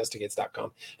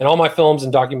 WilliamRamseyInvestigates.com. And all my films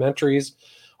and documentaries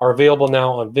are available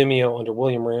now on Vimeo under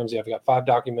William Ramsey. I've got 5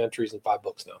 documentaries and 5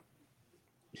 books now.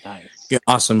 Nice. Yeah,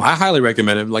 awesome. I highly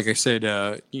recommend it. Like I said,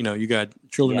 you got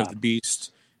Children of the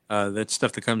Beast. That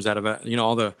stuff that comes out of it.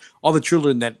 All the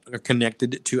children that are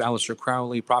connected to Aleister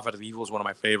Crowley, Prophet of Evil is one of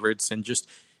my favorites. And just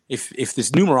if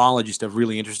this numerology stuff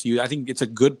really interests you, I think it's a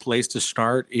good place to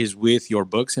start is with your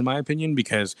books, in my opinion,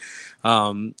 because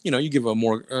you give a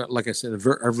more like I said, a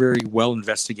very well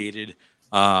investigated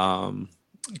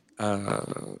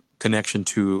connection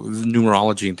to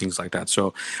numerology and things like that.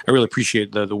 So I really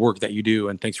appreciate the work that you do,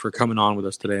 and thanks for coming on with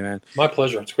us today, man. My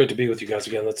pleasure. It's great to be with you guys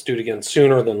again. Let's do it again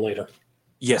sooner than later.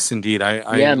 Yes, indeed.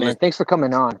 Man. Thanks for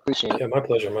coming on. Appreciate it. Yeah, my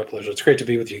pleasure. It's great to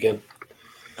be with you again.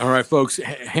 All right, folks,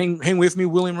 hang with me,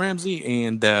 William Ramsey,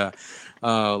 and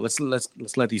let's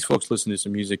let these folks listen to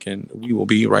some music, and we will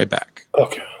be right back.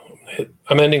 Okay,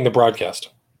 I'm ending the broadcast.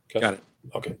 Okay. Got it.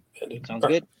 Okay, ended. Sounds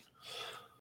good.